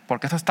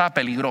 porque esto está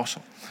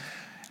peligroso.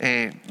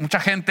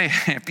 Mucha gente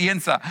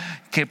piensa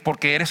que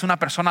porque eres una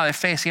persona de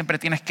fe siempre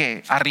tienes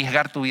que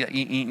arriesgar tu vida,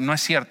 y no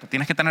es cierto.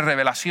 Tienes que tener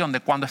revelación de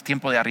cuándo es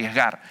tiempo de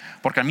arriesgar,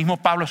 porque el mismo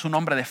Pablo es un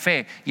hombre de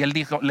fe y él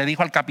le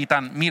dijo al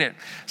capitán: mire,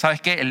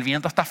 ¿sabes qué? El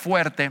viento está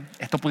fuerte,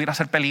 esto pudiera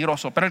ser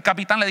peligroso. Pero el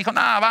capitán le dijo: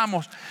 nada,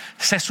 vamos.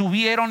 Se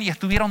subieron y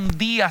estuvieron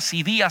días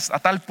y días, a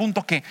tal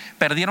punto que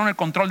perdieron el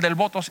control del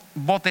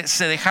bote,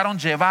 se dejaron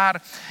llevar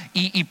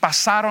y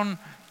pasaron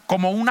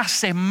como una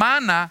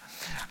semana,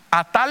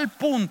 a tal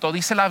punto,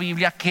 dice la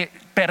Biblia, que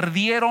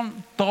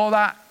perdieron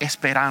toda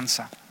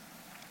esperanza.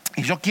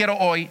 Y yo quiero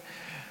hoy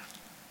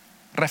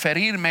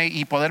referirme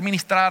y poder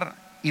ministrar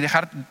y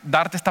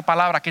darte esta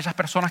palabra a aquellas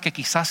personas que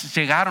quizás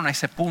llegaron a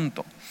ese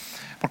punto.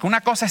 Porque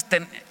una cosa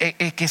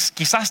es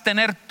quizás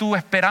tener tu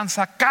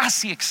esperanza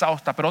casi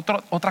exhausta, pero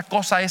otra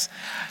cosa es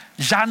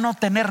ya no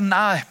tener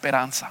nada de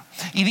esperanza.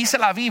 Y dice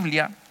la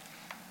Biblia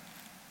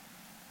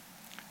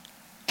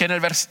que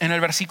en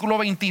el versículo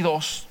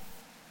 22,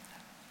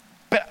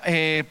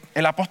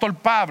 el apóstol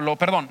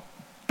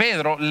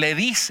Pedro le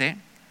dice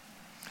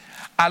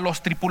a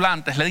los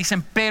tripulantes, le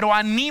dicen: pero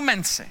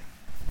anímense,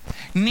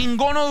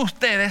 ninguno de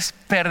ustedes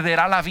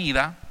perderá la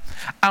vida,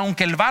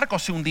 aunque el barco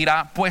se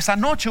hundirá, pues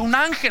anoche un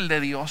ángel de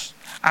Dios,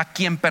 a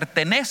quien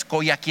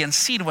pertenezco y a quien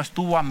sirvo,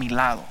 estuvo a mi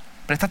lado.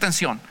 Presta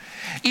atención.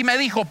 Y me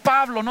dijo: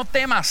 Pablo, no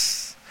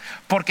temas,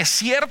 porque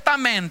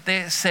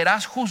ciertamente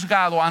serás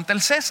juzgado ante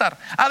el César.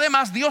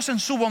 Además, Dios en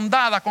su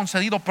bondad ha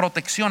concedido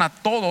protección a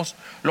todos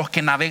los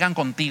que navegan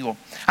contigo.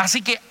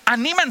 Así que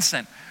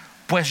anímense,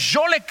 pues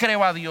yo le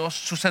creo a Dios,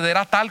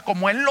 sucederá tal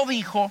como Él lo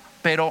dijo,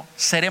 pero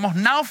seremos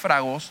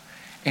náufragos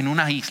en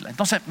una isla.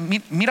 Entonces,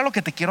 mira lo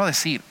que te quiero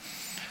decir.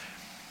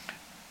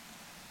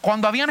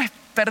 Cuando habían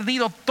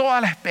perdido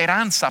toda la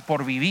esperanza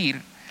por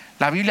vivir,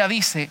 la Biblia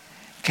dice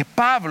que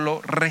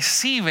Pablo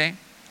recibe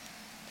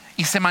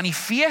y se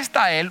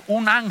manifiesta a él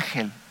un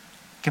ángel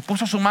que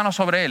puso su mano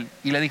sobre él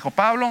y le dijo: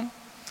 Pablo,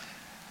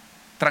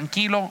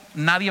 tranquilo,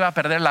 nadie va a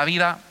perder la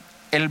vida.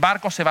 El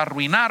barco se va a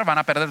arruinar, van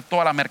a perder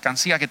toda la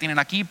mercancía que tienen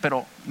aquí,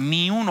 pero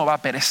ni uno va a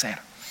perecer.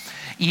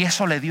 Y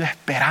eso le dio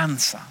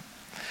esperanza.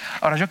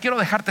 Ahora, yo quiero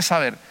dejarte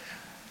saber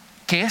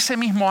que ese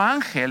mismo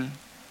ángel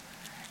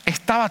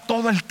estaba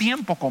todo el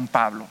tiempo con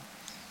Pablo,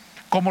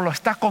 como lo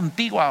está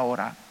contigo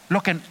ahora,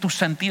 lo que tus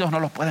sentidos no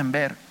lo pueden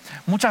ver.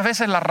 Muchas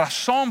veces la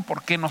razón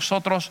por qué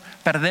nosotros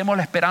perdemos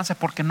la esperanza es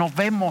porque no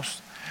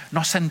vemos,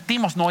 no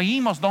sentimos, no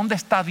oímos dónde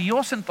está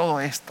Dios en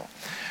todo esto.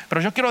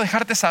 Pero yo quiero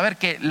dejarte saber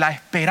que la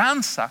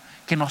esperanza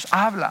que nos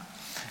habla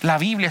la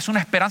Biblia es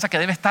una esperanza que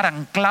debe estar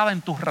anclada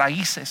en tus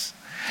raíces.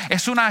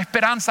 Es una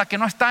esperanza que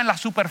no está en la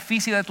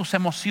superficie de tus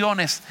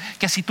emociones,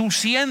 que si tú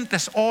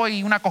sientes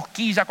hoy una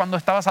cosquilla cuando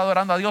estabas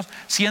adorando a Dios,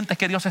 sientes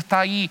que Dios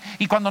está ahí,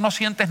 y cuando no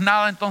sientes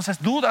nada,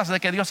 entonces dudas de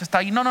que Dios está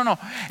ahí. No.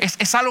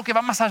 Es algo que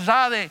va más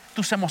allá de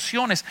tus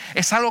emociones,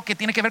 es algo que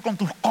tiene que ver con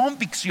tus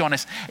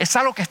convicciones, es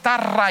algo que está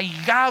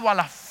arraigado a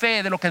la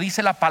fe de lo que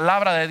dice la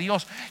palabra de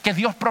Dios, que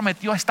Dios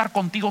prometió estar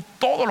contigo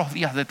todos los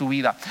días de tu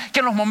vida, que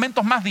en los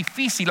momentos más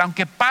difíciles,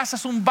 aunque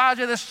pases un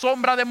valle de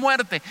sombra de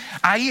muerte,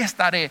 ahí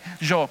estaré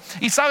yo.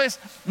 Y sabes,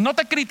 no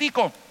te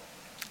critico,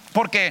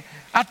 porque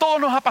a todos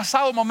nos ha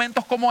pasado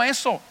momentos como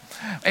eso.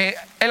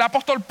 El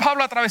apóstol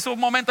Pablo atravesó un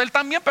momento, él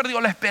también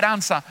perdió la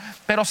esperanza,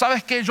 pero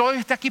sabes que yo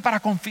estoy aquí para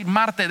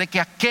confirmarte de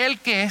que aquel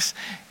que es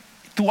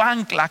tu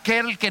ancla,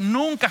 aquel que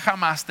nunca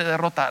jamás te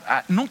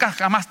derrotará, nunca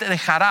jamás te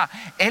dejará,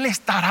 Él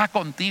estará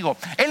contigo,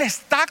 Él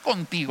está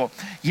contigo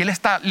y Él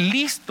está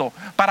listo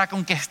para que,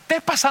 aunque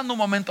estés pasando un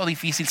momento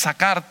difícil,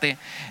 sacarte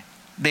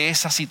de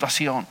esa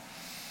situación.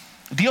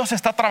 Dios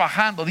está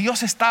trabajando,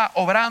 Dios está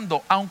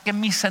obrando, aunque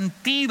mis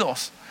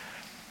sentidos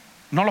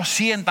no lo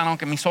sientan,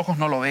 aunque mis ojos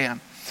no lo vean.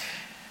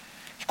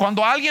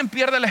 Cuando alguien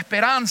pierde la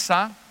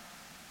esperanza,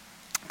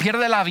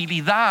 pierde la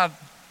habilidad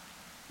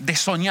de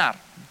soñar.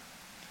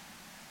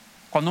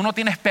 Cuando uno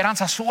tiene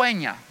esperanza,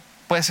 sueña.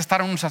 Puedes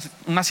estar en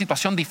una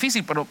situación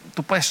difícil, pero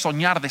tú puedes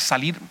soñar de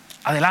salir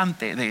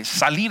adelante, de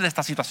salir de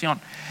esta situación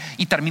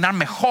y terminar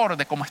mejor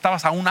de como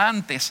estabas aún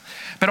antes.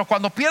 Pero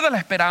cuando pierdes la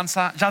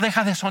esperanza, ya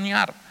dejas de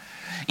soñar.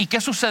 ¿Y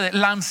qué sucede?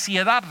 La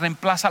ansiedad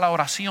reemplaza la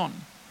oración.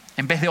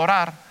 En vez de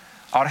orar,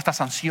 ahora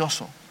estás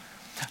ansioso.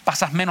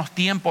 Pasas menos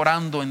tiempo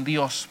orando en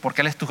Dios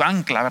porque Él es tu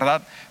ancla,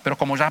 ¿verdad? Pero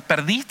como ya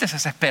perdiste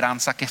esa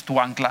esperanza que es tu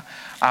ancla,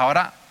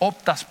 ahora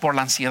optas por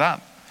la ansiedad.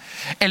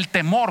 El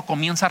temor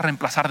comienza a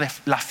reemplazar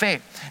la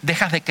fe.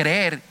 Dejas de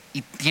creer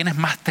y tienes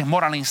más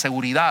temor a la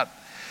inseguridad.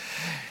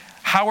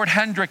 Howard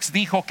Hendricks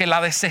dijo que la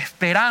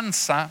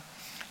desesperanza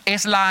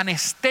es la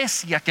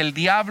anestesia que el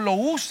diablo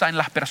usa en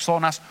las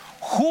personas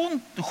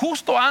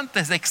justo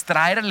antes de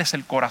extraerles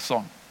el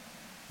corazón.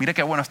 Mire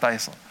qué bueno está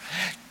eso.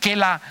 Que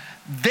la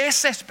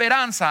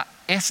desesperanza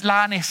es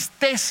la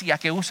anestesia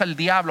que usa el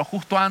diablo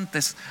justo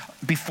antes,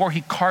 before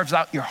he carves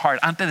out your heart,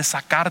 antes de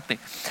sacarte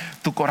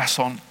tu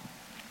corazón.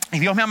 Y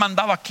Dios me ha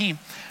mandado aquí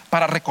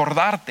para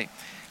recordarte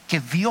que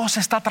Dios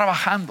está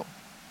trabajando.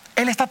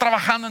 Él está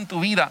trabajando en tu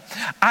vida.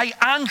 Hay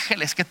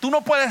ángeles que tú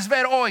no puedes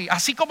ver hoy,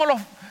 así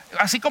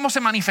como se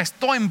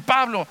manifestó en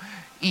Pablo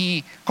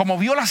Y como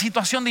vio la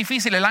situación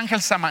difícil, el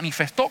ángel se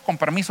manifestó con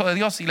permiso de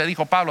Dios y le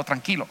dijo: Pablo,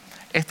 tranquilo,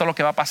 esto es lo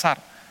que va a pasar,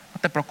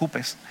 no te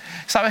preocupes.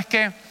 ¿Sabes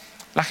qué?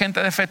 La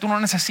gente de fe, tú no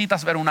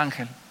necesitas ver un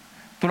ángel.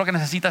 Tú lo que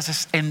necesitas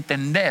es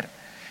entender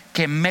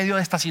que en medio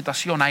de esta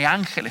situación hay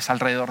ángeles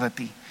alrededor de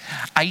ti.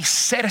 Hay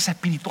seres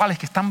espirituales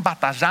que están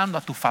batallando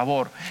a tu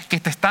favor, que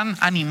te están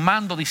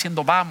animando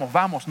diciendo: vamos,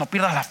 vamos, no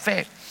pierdas la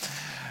fe.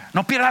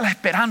 No pierdas la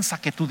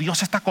esperanza que tu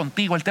Dios está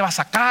contigo. Él te va a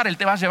sacar, Él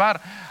te va a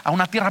llevar a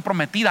una tierra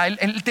prometida.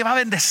 Él te va a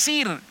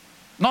bendecir.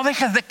 No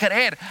dejes de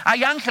creer.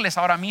 Hay ángeles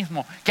ahora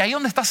mismo que ahí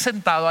donde estás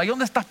sentado, ahí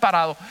donde estás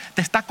parado,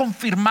 te está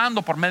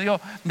confirmando por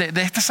medio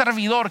de este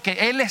servidor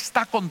que Él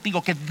está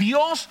contigo, que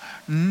Dios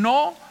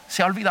no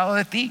se ha olvidado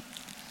de ti.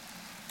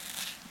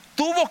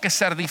 Tuvo que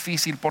ser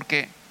difícil,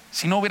 porque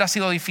si no hubiera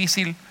sido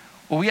difícil,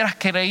 hubieras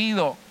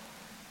creído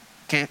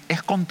que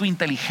es con tu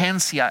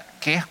inteligencia,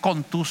 que es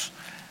con tus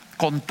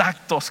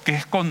contactos, que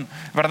es con,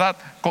 ¿verdad?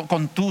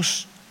 Con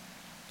tus,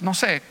 no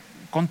sé,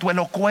 con tu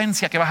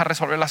elocuencia que vas a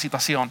resolver la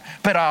situación.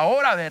 Pero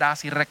ahora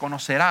verás y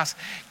reconocerás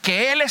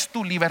que Él es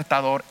tu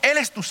libertador, Él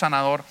es tu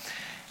sanador,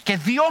 que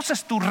Dios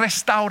es tu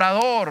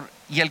restaurador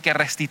y el que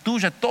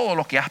restituye todo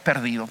lo que has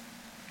perdido.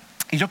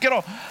 Y yo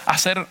quiero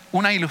hacer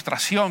una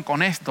ilustración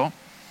con esto.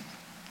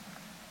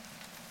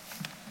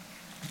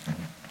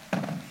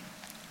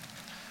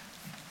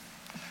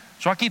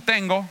 Yo aquí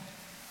tengo,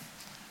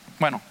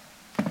 bueno,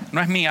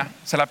 no es mía,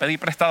 se la pedí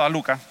prestada a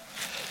Luca,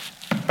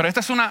 pero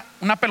esta es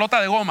una pelota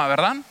de goma,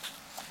 ¿verdad?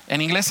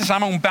 En inglés se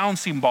llama un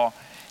bouncing ball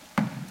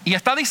y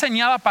está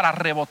diseñada para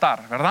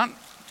rebotar, ¿verdad?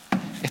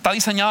 Está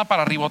diseñada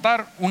para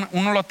rebotar.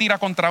 Uno lo tira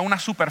contra una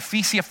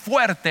superficie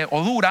fuerte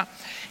o dura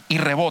y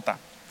rebota,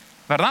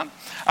 ¿verdad?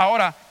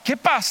 Ahora, ¿qué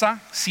pasa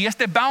si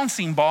este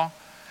bouncing ball,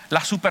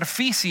 la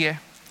superficie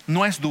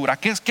no es dura?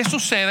 ¿Qué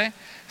sucede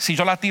si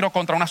yo la tiro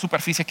contra una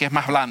superficie que es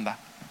más blanda?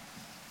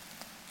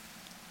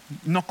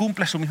 No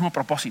cumple su mismo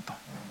propósito,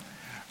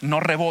 no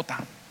rebota.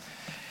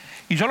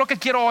 Y yo lo que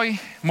quiero hoy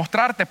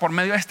mostrarte por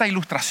medio de esta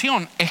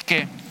ilustración es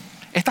que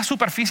esta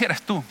superficie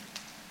eres tú.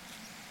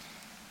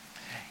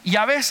 Y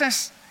a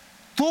veces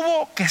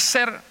tuvo que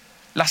ser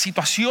la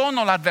situación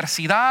o la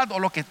adversidad o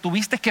lo que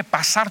tuviste que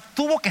pasar,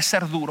 tuvo que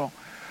ser duro,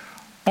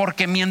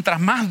 porque mientras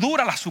más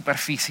dura la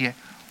superficie,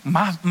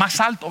 más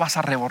alto vas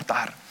a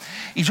rebotar.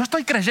 Y yo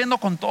estoy creyendo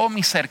con todo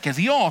mi ser que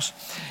Dios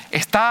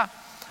está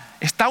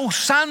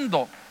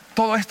usando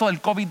todo esto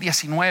del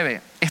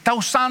COVID-19, está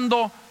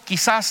usando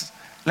quizás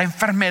la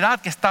enfermedad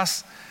que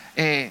estás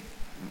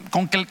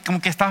con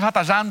que estás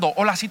batallando,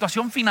 o la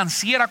situación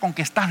financiera con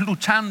que estás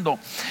luchando,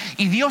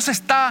 y Dios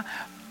está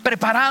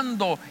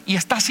preparando y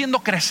está haciendo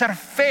crecer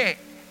fe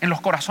en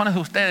los corazones de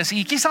ustedes.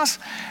 Y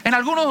quizás en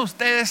algunos de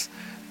ustedes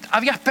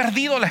habías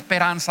perdido la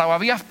esperanza o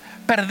habías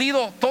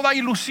perdido toda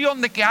ilusión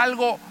de que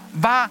algo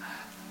va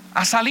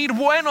a salir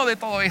bueno de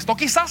todo esto,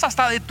 quizás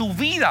hasta de tu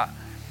vida.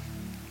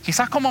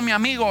 Quizás como mi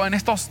amigo en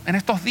estos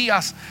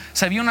días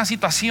se vio una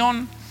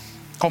situación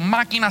con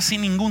máquinas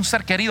sin ningún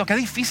ser querido. Qué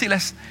difícil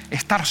es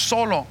estar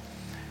solo,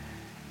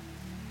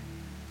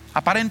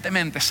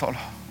 aparentemente solo.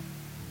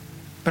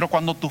 Pero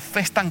cuando tu fe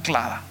está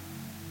anclada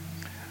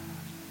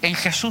en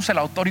Jesús, el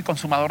autor y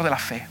consumador de la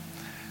fe,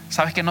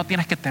 sabes que no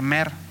tienes que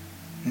temer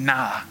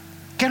nada.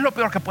 ¿Qué es lo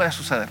peor que puede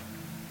suceder?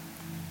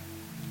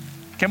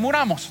 Que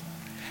muramos.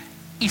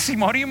 Y si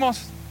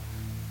morimos,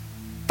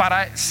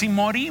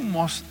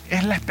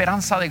 es la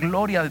esperanza de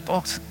gloria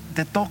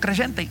de todo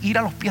creyente, ir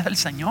a los pies del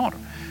Señor,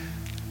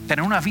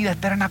 tener una vida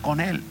eterna con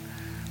Él.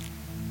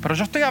 Pero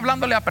yo estoy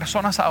hablándole a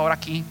personas ahora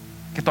aquí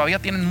que todavía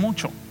tienen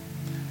mucho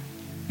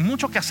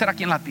que hacer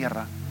aquí en la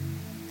tierra,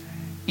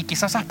 y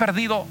quizás has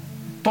perdido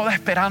toda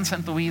esperanza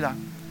en tu vida.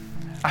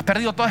 Has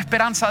perdido toda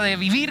esperanza de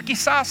vivir,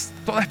 quizás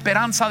toda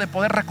esperanza de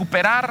poder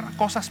recuperar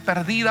cosas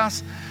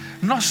perdidas.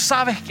 No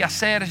sabes qué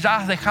hacer, ya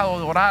has dejado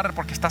de orar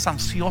porque estás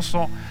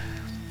ansioso,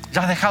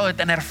 ya has dejado de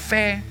tener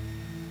fe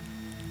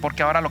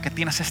porque ahora lo que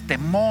tienes es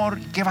temor.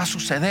 ¿Y qué va a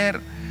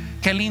suceder?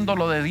 Qué lindo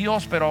lo de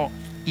Dios, pero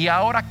 ¿y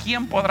ahora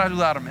quién podrá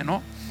ayudarme,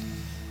 no?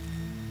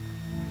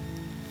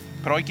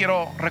 Pero hoy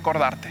quiero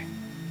recordarte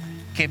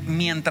que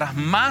mientras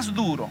más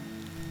duro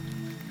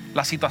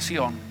la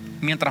situación,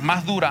 mientras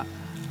más dura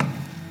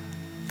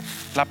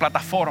la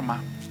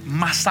plataforma,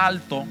 más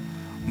alto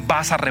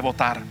vas a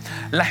rebotar.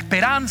 La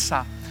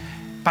esperanza,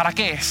 ¿para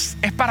qué es?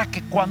 Es para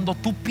que cuando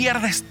tú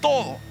pierdes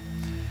todo,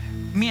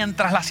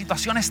 mientras la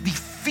situación es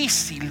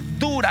difícil,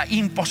 dura,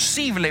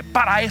 imposible,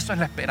 para eso es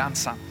la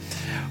esperanza.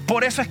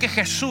 Por eso es que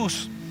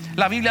Jesús,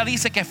 la Biblia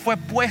dice que fue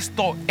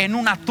puesto en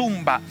una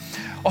tumba.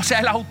 O sea,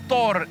 el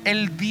autor,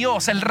 el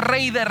Dios, el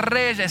Rey de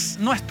Reyes,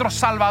 nuestro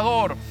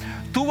Salvador,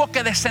 tuvo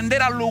que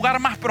descender al lugar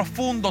más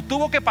profundo,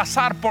 tuvo que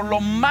pasar por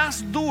lo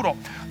más duro,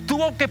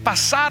 tuvo que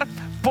pasar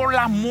por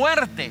la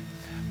muerte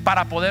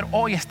para poder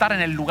hoy estar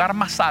en el lugar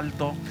más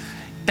alto,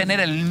 tener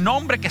el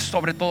nombre que es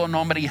sobre todo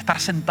nombre y estar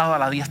sentado a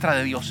la diestra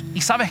de Dios.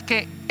 Y sabes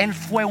que Él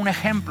fue un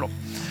ejemplo.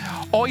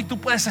 Hoy tú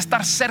puedes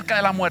estar cerca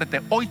de la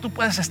muerte, hoy tú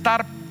puedes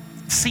estar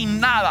sin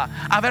nada,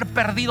 haber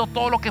perdido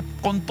todo lo que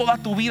con toda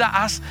tu vida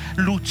has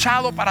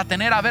luchado para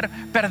tener, haber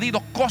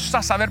perdido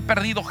cosas, haber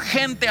perdido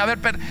gente,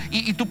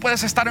 y tú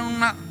puedes estar en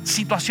una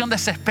situación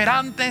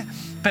desesperante.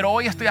 Pero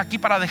hoy estoy aquí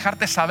para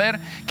dejarte saber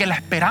que la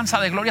esperanza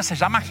de gloria se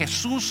llama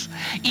Jesús,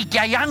 y que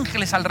hay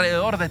ángeles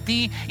alrededor de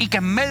ti, y que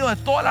en medio de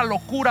toda la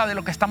locura de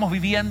lo que estamos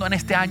viviendo en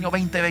este año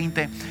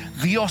 2020,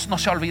 Dios no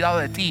se ha olvidado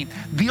de ti.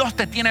 Dios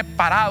te tiene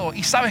parado,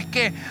 y sabes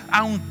que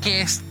aunque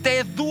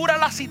esté dura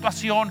la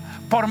situación,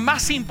 por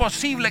más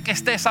imposible que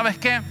esté, ¿sabes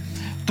qué?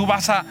 Tú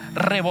vas a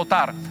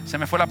rebotar. Se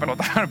me fue la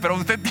pelota, pero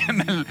usted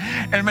tiene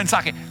el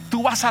mensaje.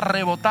 Tú vas a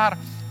rebotar.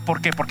 ¿Por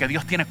qué? Porque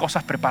Dios tiene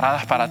cosas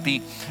preparadas para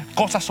ti,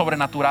 cosas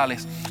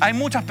sobrenaturales. Hay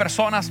muchas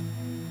personas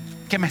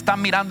que me están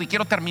mirando, y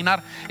quiero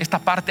terminar esta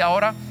parte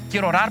ahora.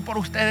 Quiero orar por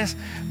ustedes,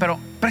 pero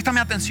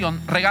préstame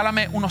atención,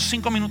 regálame unos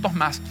 5 minutos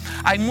más.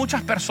 Hay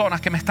muchas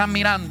personas que me están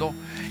mirando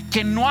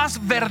que no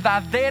has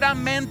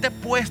verdaderamente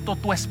puesto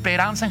tu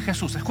esperanza en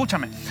Jesús.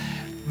 Escúchame,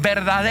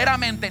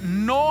 verdaderamente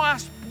no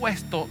has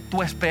puesto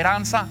tu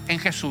esperanza en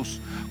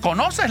Jesús.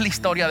 ¿Conoces la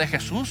historia de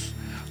Jesús?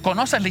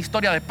 ¿Conoces la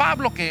historia de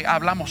Pablo que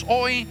hablamos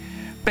hoy?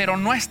 Pero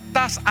no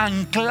estás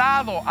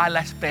anclado a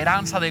la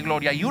esperanza de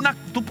gloria.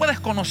 Tú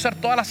puedes conocer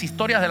todas las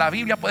historias de la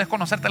Biblia, puedes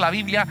conocerte la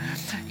Biblia,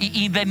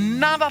 y de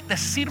nada te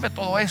sirve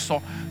todo eso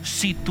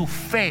si tu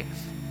fe,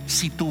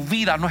 si tu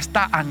vida no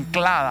está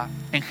anclada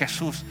en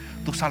Jesús,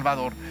 tu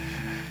Salvador.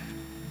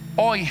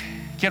 Hoy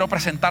quiero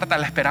presentarte a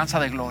la esperanza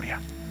de gloria,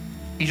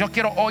 y yo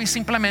quiero hoy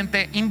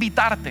simplemente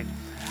invitarte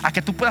a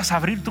que tú puedas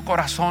abrir tu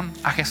corazón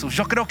a Jesús.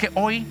 Yo creo que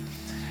hoy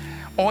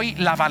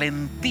la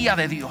valentía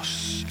de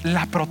Dios,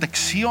 la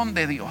protección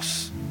de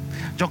Dios,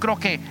 yo creo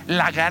que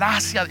la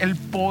gracia, el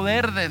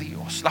poder de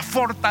Dios, la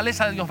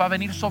fortaleza de Dios va a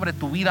venir sobre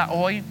tu vida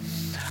hoy,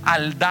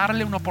 al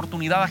darle una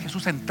oportunidad a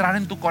Jesús entrar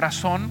en tu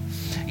corazón.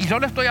 Y yo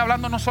le estoy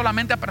hablando no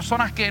solamente a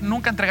personas que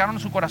nunca entregaron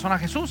su corazón a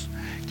Jesús.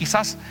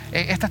 Quizás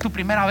esta es tu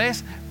primera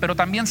vez, pero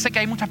también sé que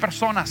hay muchas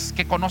personas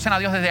que conocen a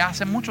Dios desde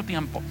hace mucho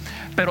tiempo,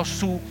 pero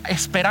su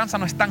esperanza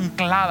no está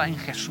anclada en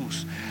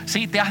Jesús.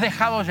 Sí, te has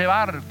dejado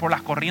llevar por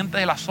las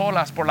corrientes de las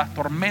olas, por las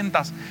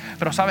tormentas,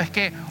 pero ¿sabes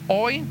qué?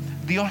 Hoy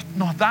Dios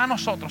nos da a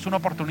nosotros una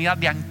oportunidad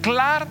de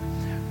anclar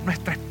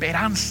nuestra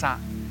esperanza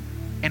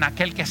en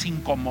aquel que es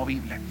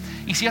inconmovible.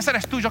 Y si ese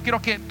eres tú, yo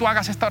quiero que tú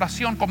hagas esta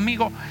oración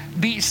conmigo.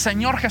 Di: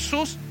 Señor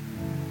Jesús,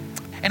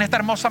 en esta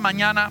hermosa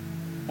mañana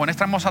o en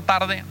esta hermosa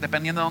tarde,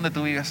 dependiendo de dónde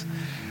tú vives,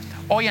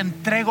 hoy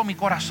entrego mi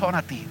corazón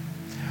a ti.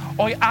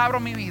 Hoy abro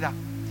mi vida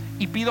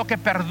y pido que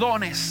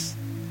perdones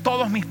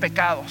todos mis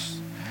pecados.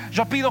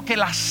 Yo pido que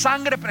la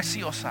sangre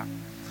preciosa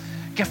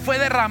que fue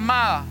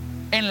derramada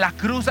en la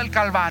cruz del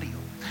Calvario,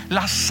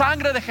 la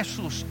sangre de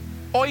Jesús,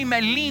 hoy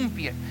me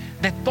limpie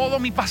de todo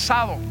mi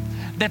pasado,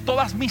 de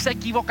todas mis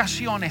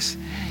equivocaciones,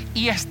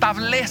 y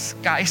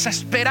establezca esa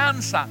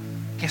esperanza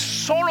que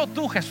solo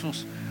tú,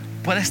 Jesús,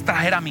 puedes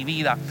traer a mi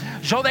vida.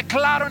 Yo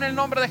declaro en el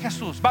nombre de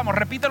Jesús, vamos,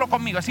 repítelo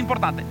conmigo, es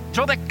importante.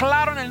 Yo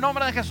declaro en el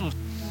nombre de Jesús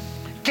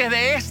que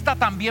de esta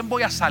también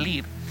voy a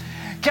salir,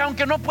 que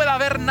aunque no pueda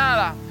ver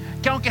nada,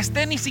 que aunque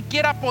esté ni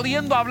siquiera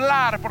pudiendo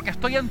hablar porque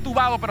estoy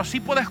entubado, pero sí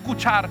puedo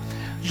escuchar,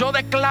 yo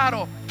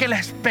declaro que la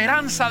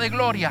esperanza de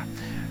gloria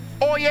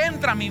hoy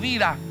entra a mi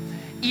vida,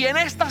 y en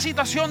esta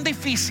situación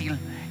difícil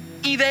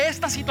y de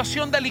esta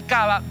situación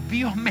delicada,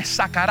 Dios me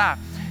sacará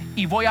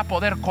y voy a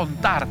poder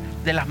contar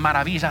de las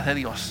maravillas de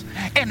Dios.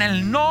 En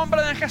el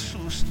nombre de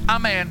Jesús,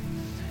 amén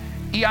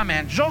y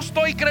amén. Yo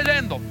estoy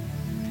creyendo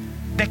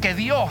de que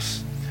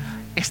Dios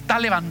está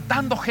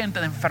levantando gente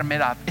de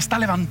enfermedad, está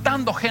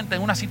levantando gente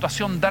en una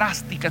situación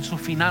drástica en sus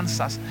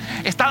finanzas,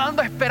 está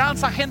dando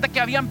esperanza a gente que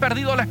habían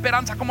perdido la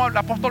esperanza, como el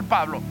apóstol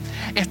Pablo.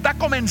 Está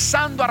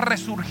comenzando a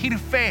resurgir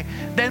fe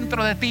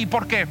dentro de ti,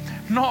 porque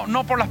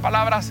no por las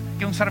palabras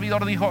que un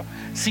servidor dijo,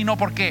 sino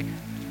porque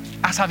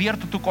has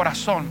abierto tu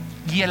corazón,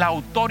 y el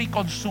autor y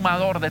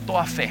consumador de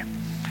toda fe,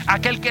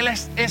 aquel que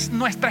es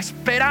nuestra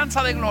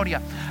esperanza de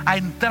gloria, ha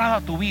entrado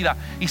a tu vida.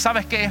 Y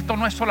sabes que esto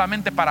no es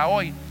solamente para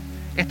hoy,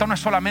 esto no es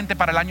solamente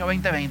para el año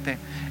 2020.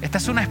 Esta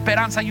es una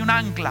esperanza y un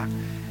ancla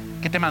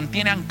que te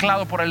mantiene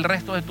anclado por el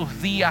resto de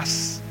tus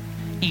días.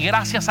 Y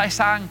gracias a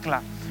esa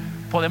ancla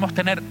podemos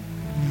tener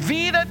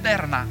vida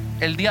eterna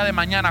el día de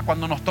mañana,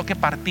 cuando nos toque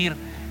partir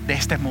de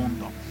este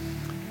mundo.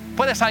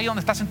 Puedes, ahí donde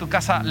estás en tu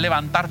casa,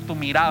 levantar tu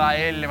mirada a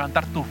Él,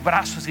 levantar tus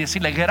brazos y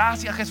decirle: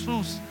 gracias,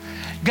 Jesús.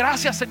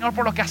 Gracias, Señor,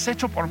 por lo que has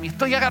hecho por mí.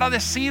 Estoy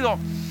agradecido.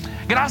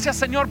 Gracias,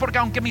 Señor, porque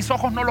aunque mis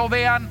ojos no lo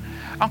vean,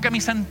 aunque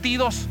mis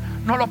sentidos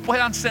no lo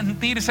puedan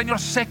sentir, Señor,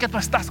 sé que tú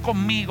estás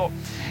conmigo,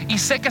 y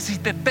sé que si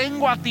te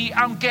tengo a ti,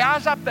 aunque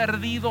haya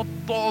perdido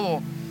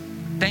todo,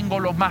 tengo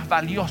lo más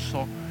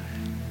valioso,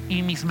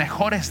 y mis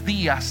mejores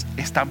días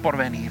están por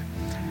venir.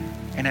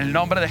 En el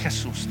nombre de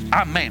Jesús,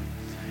 amén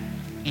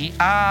y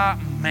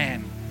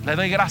amén. Le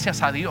doy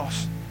gracias a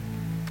Dios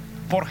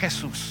por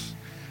Jesús,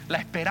 la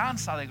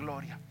esperanza de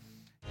gloria.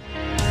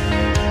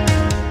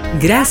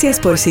 Gracias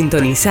por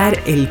sintonizar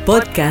el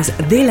podcast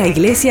de la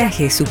Iglesia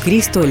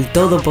Jesucristo el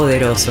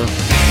Todopoderoso.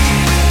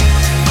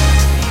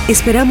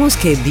 Esperamos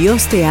que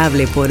Dios te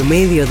hable por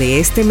medio de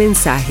este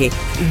mensaje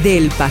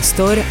del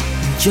pastor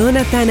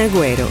Jonathan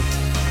Agüero.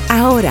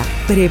 Ahora,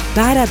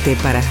 prepárate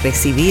para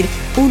recibir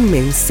un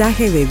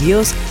mensaje de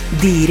Dios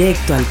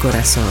directo al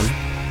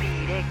corazón.